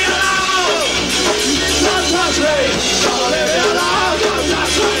 Don't leave me alone! Don't touch me! Don't leave me alone! Don't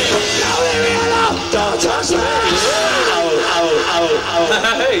touch me! Don't leave me alone! Don't touch me!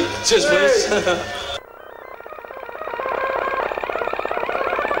 Hey, cheers, please.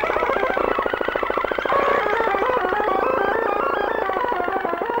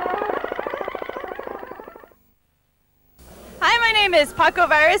 Hi, my name is Paco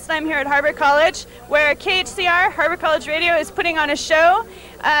Virus, and I'm here at Harvard College, where KHCR, Harvard College Radio, is putting on a show.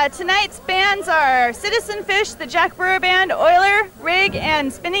 Tonight's bands are Citizen Fish, the Jack Brewer Band, Oiler, Rig,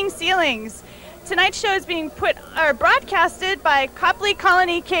 and Spinning Ceilings. Tonight's show is being broadcasted by Copley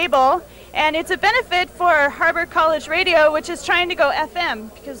Colony Cable, and it's a benefit for Harvard College Radio, which is trying to go FM,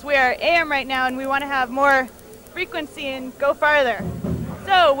 because we are AM right now, and we want to have more frequency and go farther.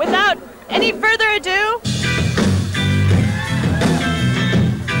 So, without any further ado,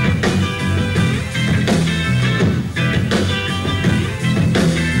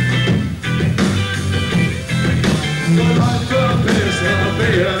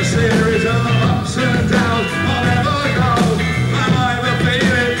 Be a series of ups and downs. I'll never go. Am I the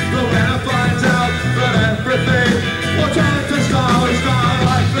feeling? The winner finds out that everything will turn to stars.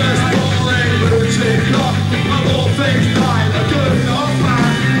 Like this falling routine clock of all things neither good nor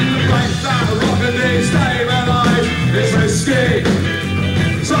bad. The place that rocket needs stabilize is risky,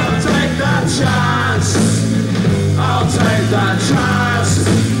 so I'll take that chance. I'll take that chance.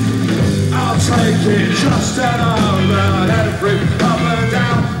 I'll take it just to know that every up and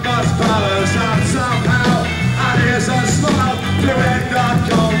down must balance out somehow. And here's a smile to end our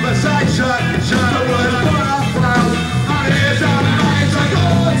conversation. The word put a frown. And here's a night to go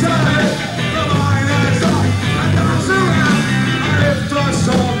to it. The line is up and dance around. And if the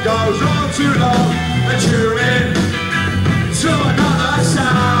song goes on too long, then tune in to another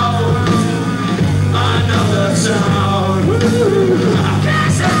sound.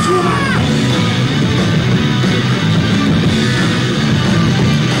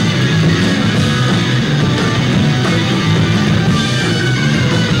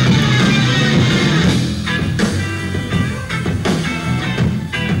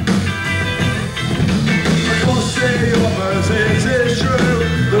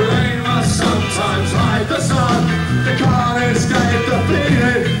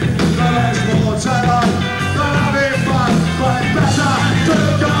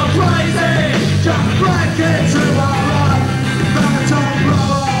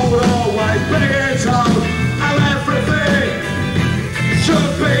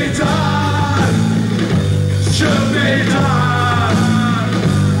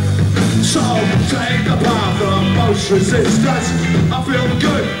 Take the path of most resistance. I feel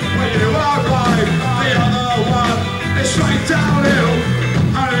good when you arrive. The other one is straight downhill,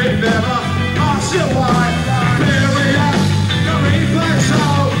 and it never asks you why. Period, the reflex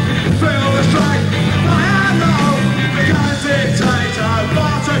hole. Feel the strength, I know. We can't dictate how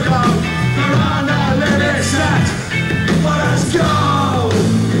far to go. There are no limits set. Well, let's go.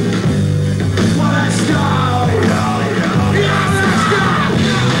 Well, let's go. Yeah, let's go.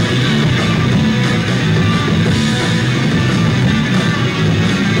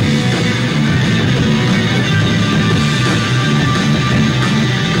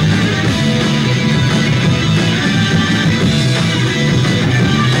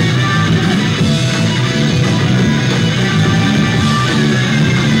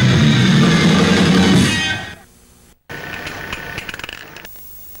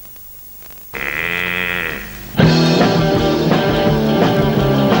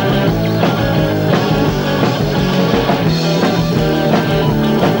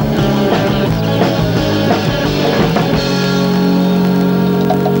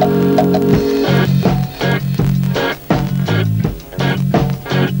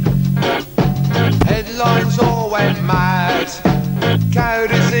 Headlines all went mad. Cow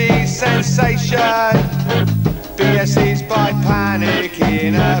disease sensation. BS's by panic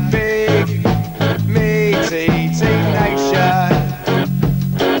in a big meat-eating nation.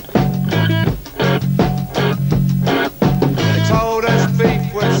 They told us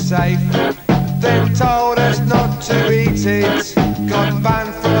beef was safe, then told us not to eat it. Got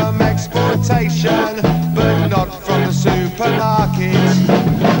banned from exportation, but not from the supermarket.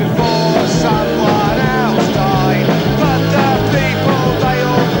 Before someone else died, but the people, they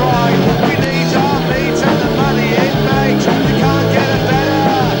all cried. We need our meat and the money it makes. You can't get a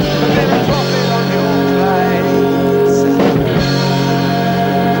bit of profit on your plate.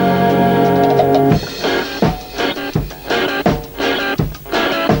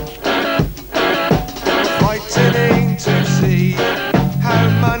 Frightening to see how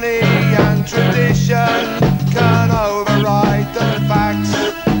money and tradition can override the facts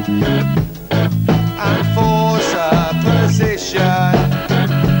and force a position.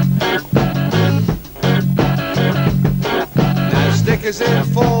 Now stickers in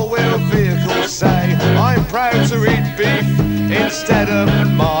four-wheel vehicles say I'm proud to eat beef instead of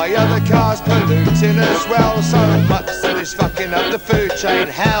my other cars polluting as well. So much that it's fucking up the food chain.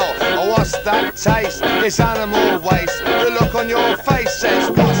 Hell, oh, what's that taste? It's animal waste. The look on your face says,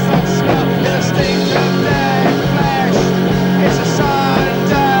 what's that smell? It's a stink of dead flesh. It's a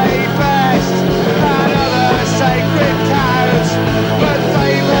Sunday best. And other sacred cows, but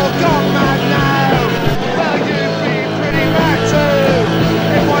they've all gone mad now. Well, you'd be pretty mad too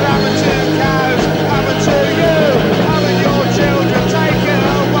if what happened to cows happened to you. Having your children taken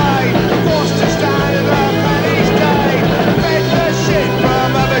away, forced to stand in a penny's day, fed the shit from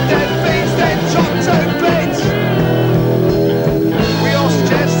other dead things, then chopped to bits. We all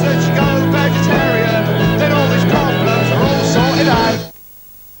suggest that you go vegetarian, then all these problems are all sorted out.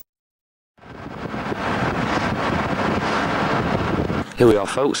 Here we are,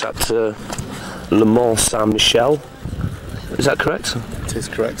 folks, at Le Mans Saint-Michel. Is that correct? It is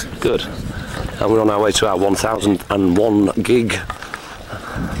correct. Good. And we're on our way to our 1001 gig.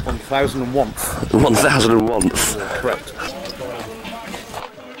 1001. 1001. Correct.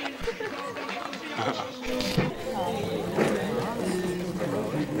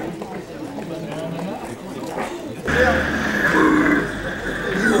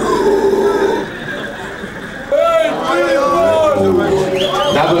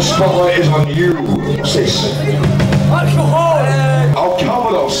 Now the spotlight is on you, sis. Oh,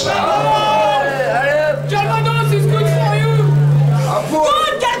 Commodus. Calvados is good for you.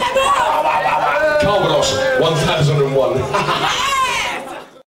 Good, Commodus, 1001.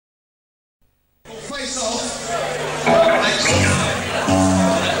 Face off.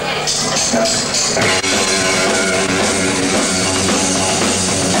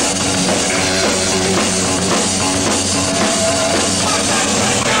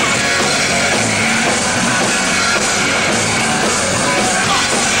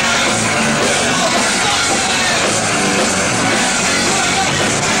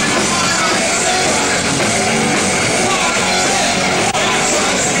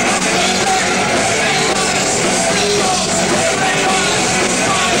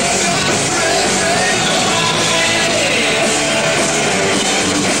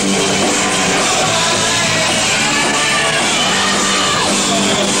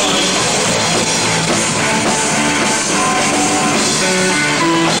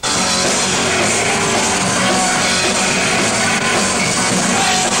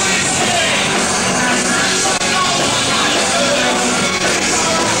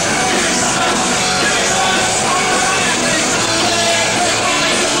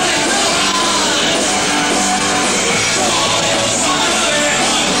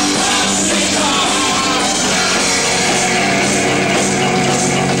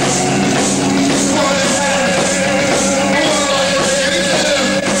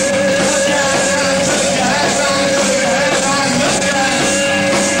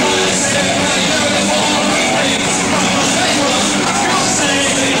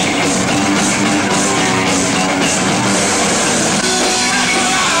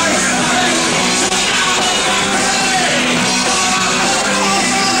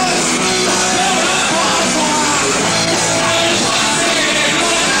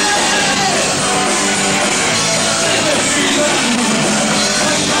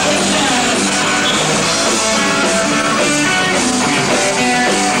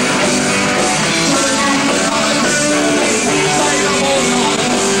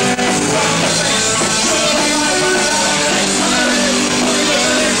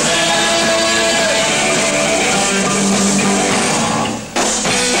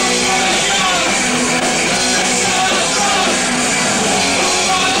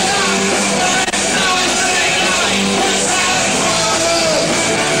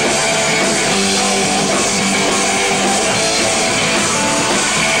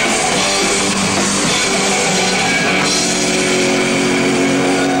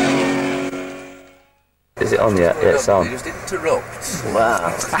 on yet? Yeah, it's on. You just interrupt.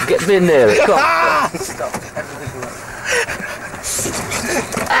 Wow. Get me near it. Come on. Stop.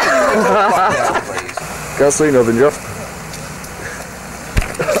 Can't see nothing, Josh.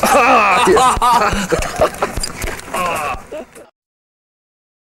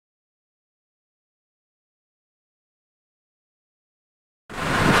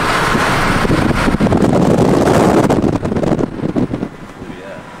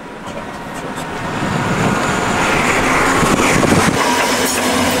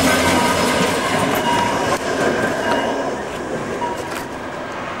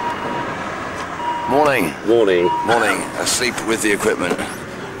 Morning. Morning. Asleep with the equipment.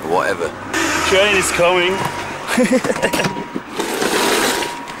 Whatever. Train is coming.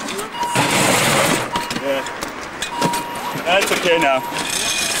 Yeah. That's okay now.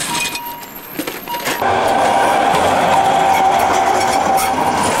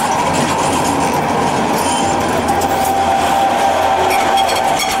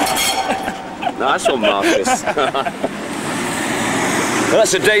 Nice one, Marcus.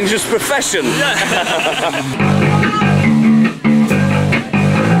 That's a dangerous profession.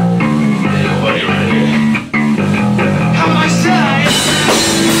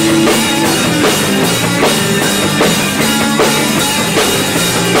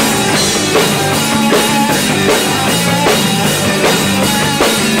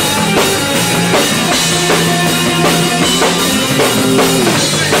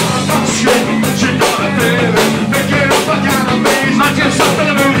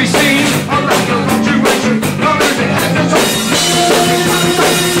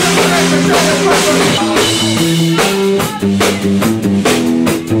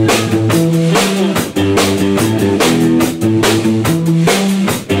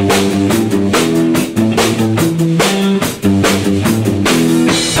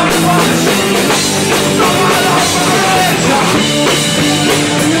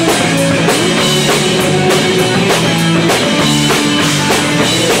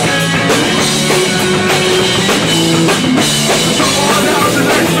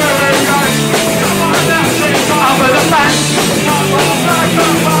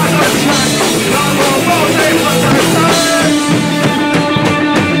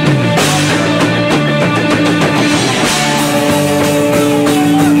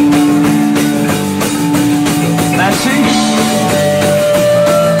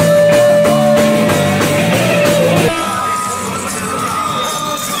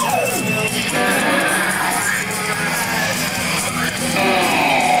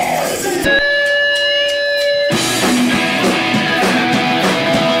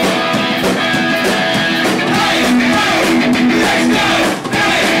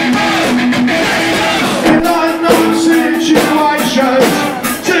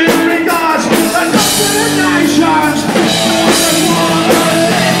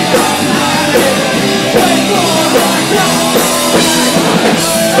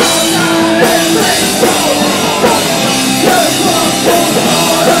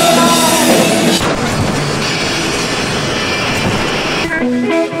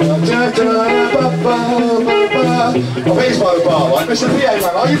 Oh, he's by the bar, right? Mr. PA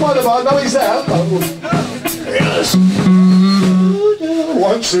man, are you by the bar? No, he's there. Yes.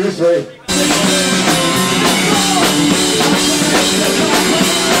 1, 2, 3.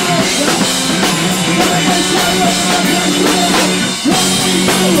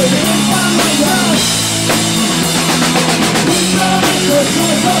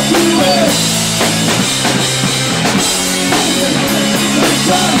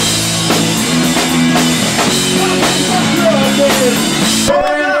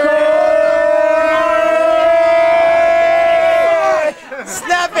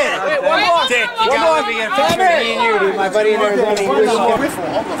 Snap it! Wait, one more! Dick, you gotta be in me and you, dude. My buddy in Arizona. Riffle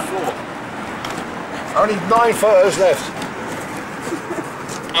on the floor. Only 9 photos left.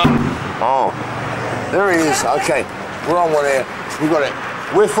 Oh, there he is. Okay, we're on one here. We got it.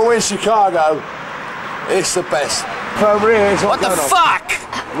 Whiffle in Chicago. It's the best. Over here, it's What the fuck?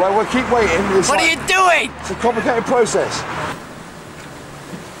 Well, we'll keep waiting. What are you doing? It's a complicated process.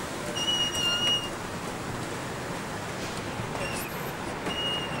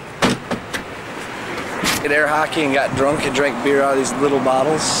 Did air hockey and got drunk and drank beer out of these little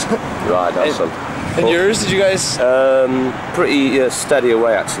bottles. Right, that's And yours, did you guys? Pretty steady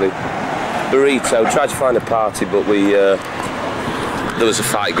away, actually. Burrito, tried to find a party, but we there was a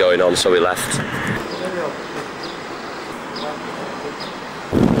fight going on, so we left.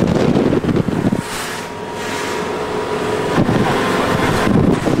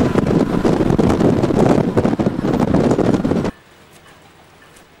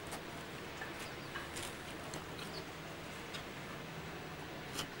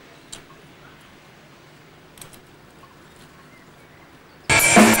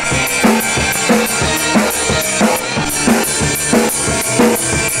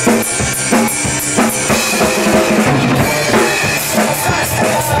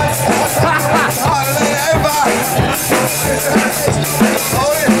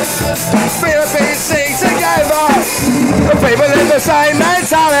 same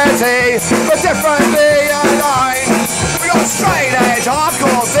mentality, but differently aligned. We got straight edge,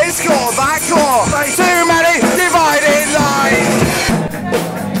 hardcore, discore, backcore, too many dividing lines.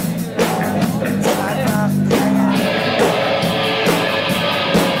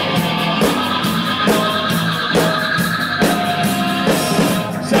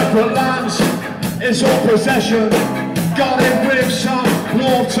 Separate lands, it's all possession. Got it with some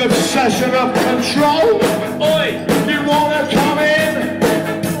warped obsession of control. Oi, you wanna come in?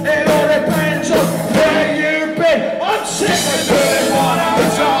 It all depends on where you've been. I'm sick of doing what I'm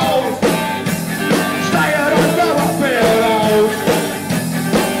told. Stay at home, though I feel old.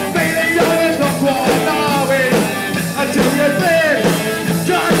 Being young is not what knowing. Until you've been,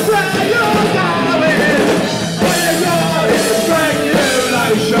 just where you're going. When you're gone, it's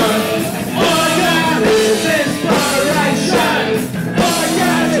regulation. All I got is inspiration. All I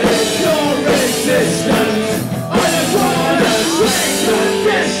got is your resistance. I just wanna take the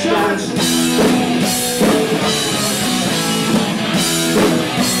distance.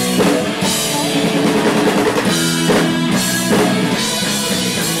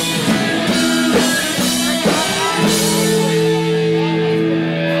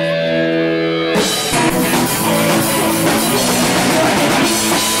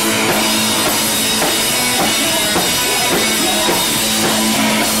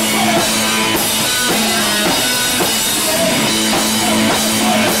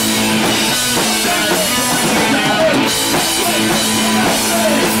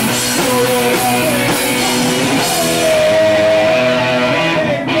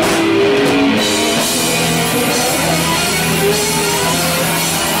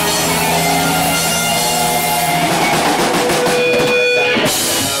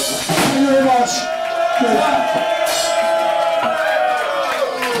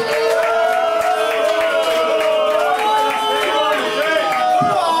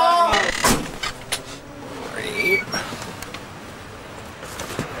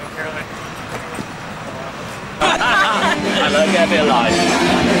 Get a bit alive.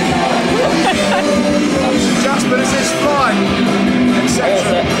 Jasper, this is fly, etc.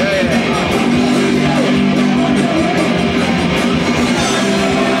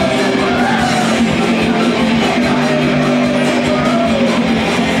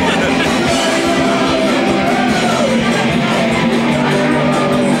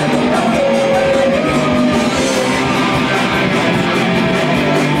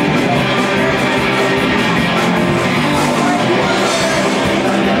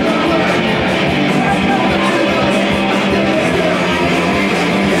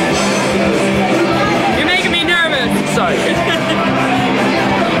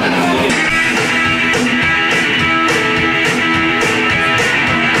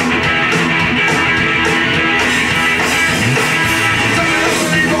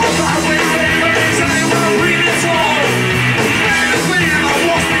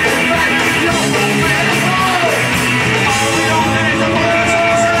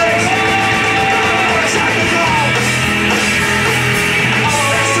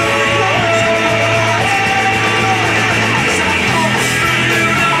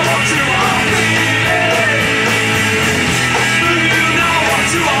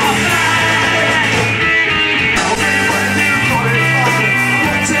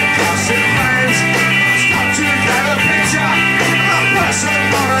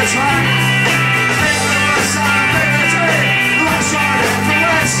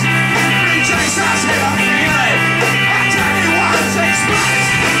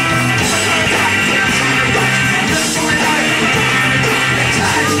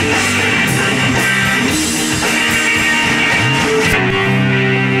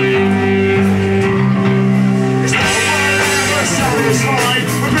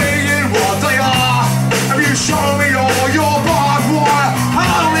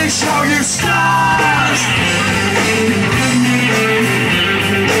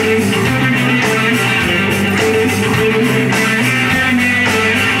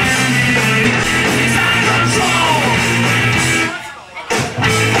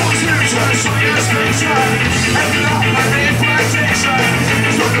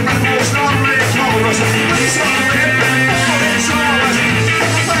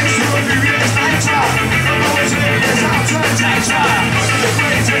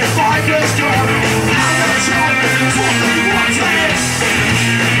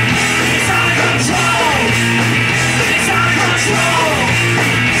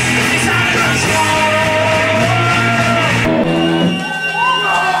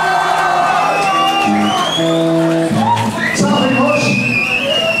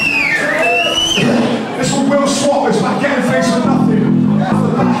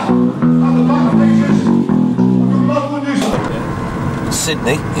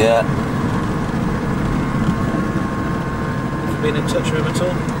 Sydney, yeah. Been in touch with him at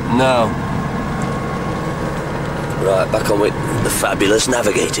all? No. Right, back on with the fabulous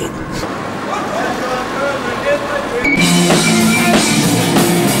navigating.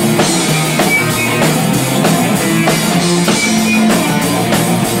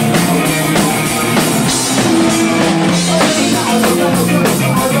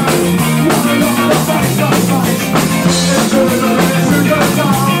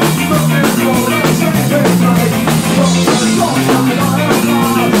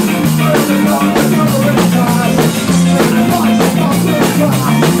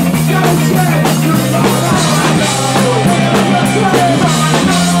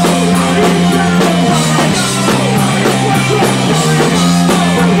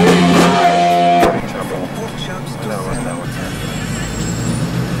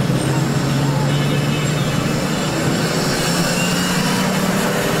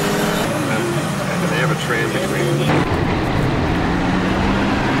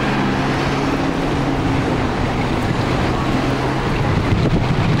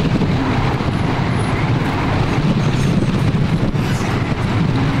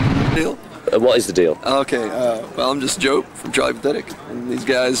 What is the deal? Okay, well, I'm just Joe from Charlie Pathetic, and these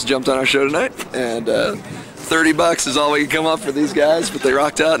guys jumped on our show tonight, and $30 is all we can come up for these guys, but they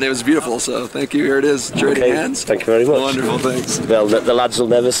rocked out and it was beautiful, so thank you. Here it is, trading hands. Thank you very much. Wonderful, thanks. Well, the lads will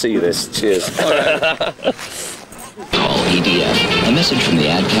never see this. Cheers. Call EDF, a message from the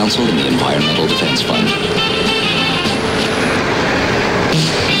Ad Council and the Environmental Defense Fund.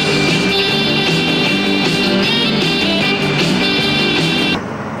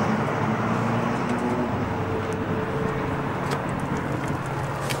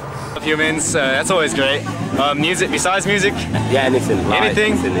 Humans, that's always great. Music, besides music? Yeah, anything.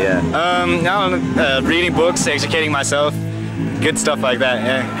 Anything? Anything, yeah. Now I'm reading books, educating myself, good stuff like that,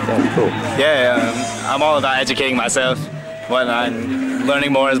 yeah. Yeah, cool. Yeah, I'm all about educating myself, and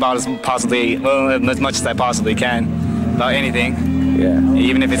learning more about as much as I possibly can about anything. Yeah.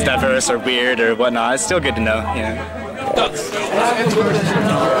 Even if it's diverse or weird or whatnot, it's still good to know, yeah.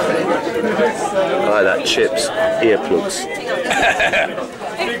 I like that, chips, earplugs.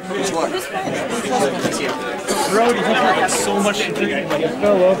 Brody, he had so much to drink when he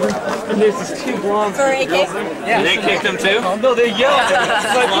fell over. And there's these two blondes. They kicked him too? No, they yelled.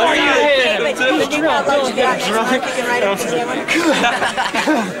 It's like, why are you hitting him too?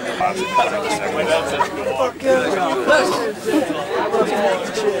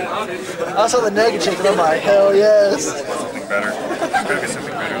 I saw the naked chick and I'm like, hell yes. Something better. There's gotta be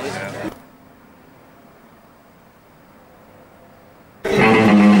something better than that.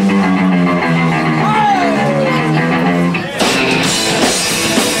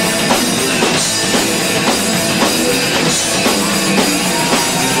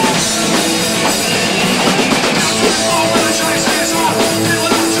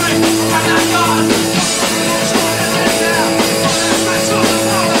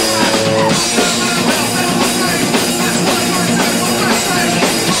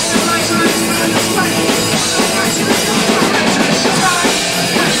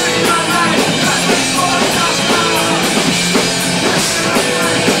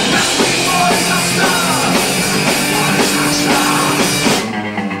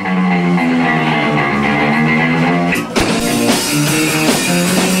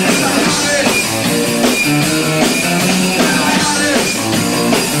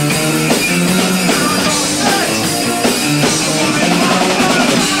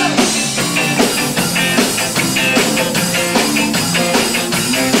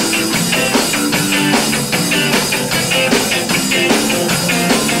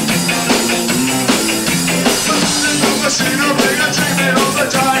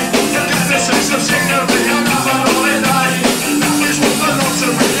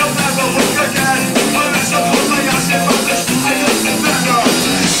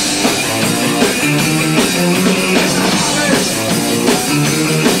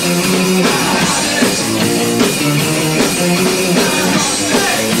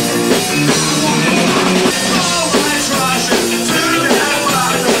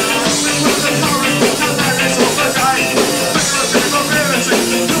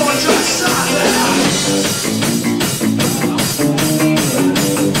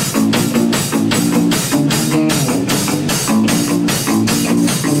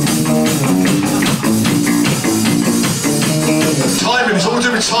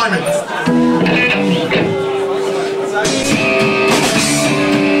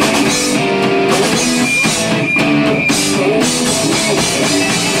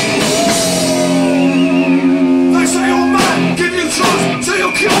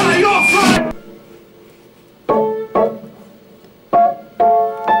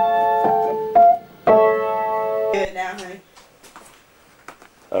 now, honey.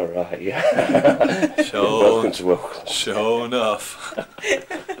 Alright, yeah. Welcome to welcome. Sure enough.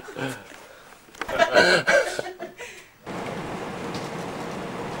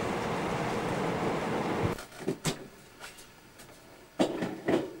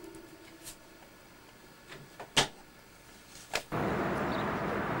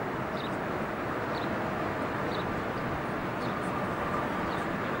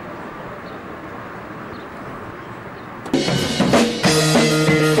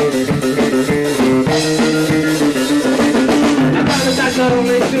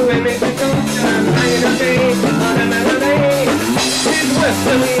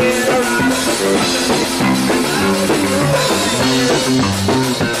 It's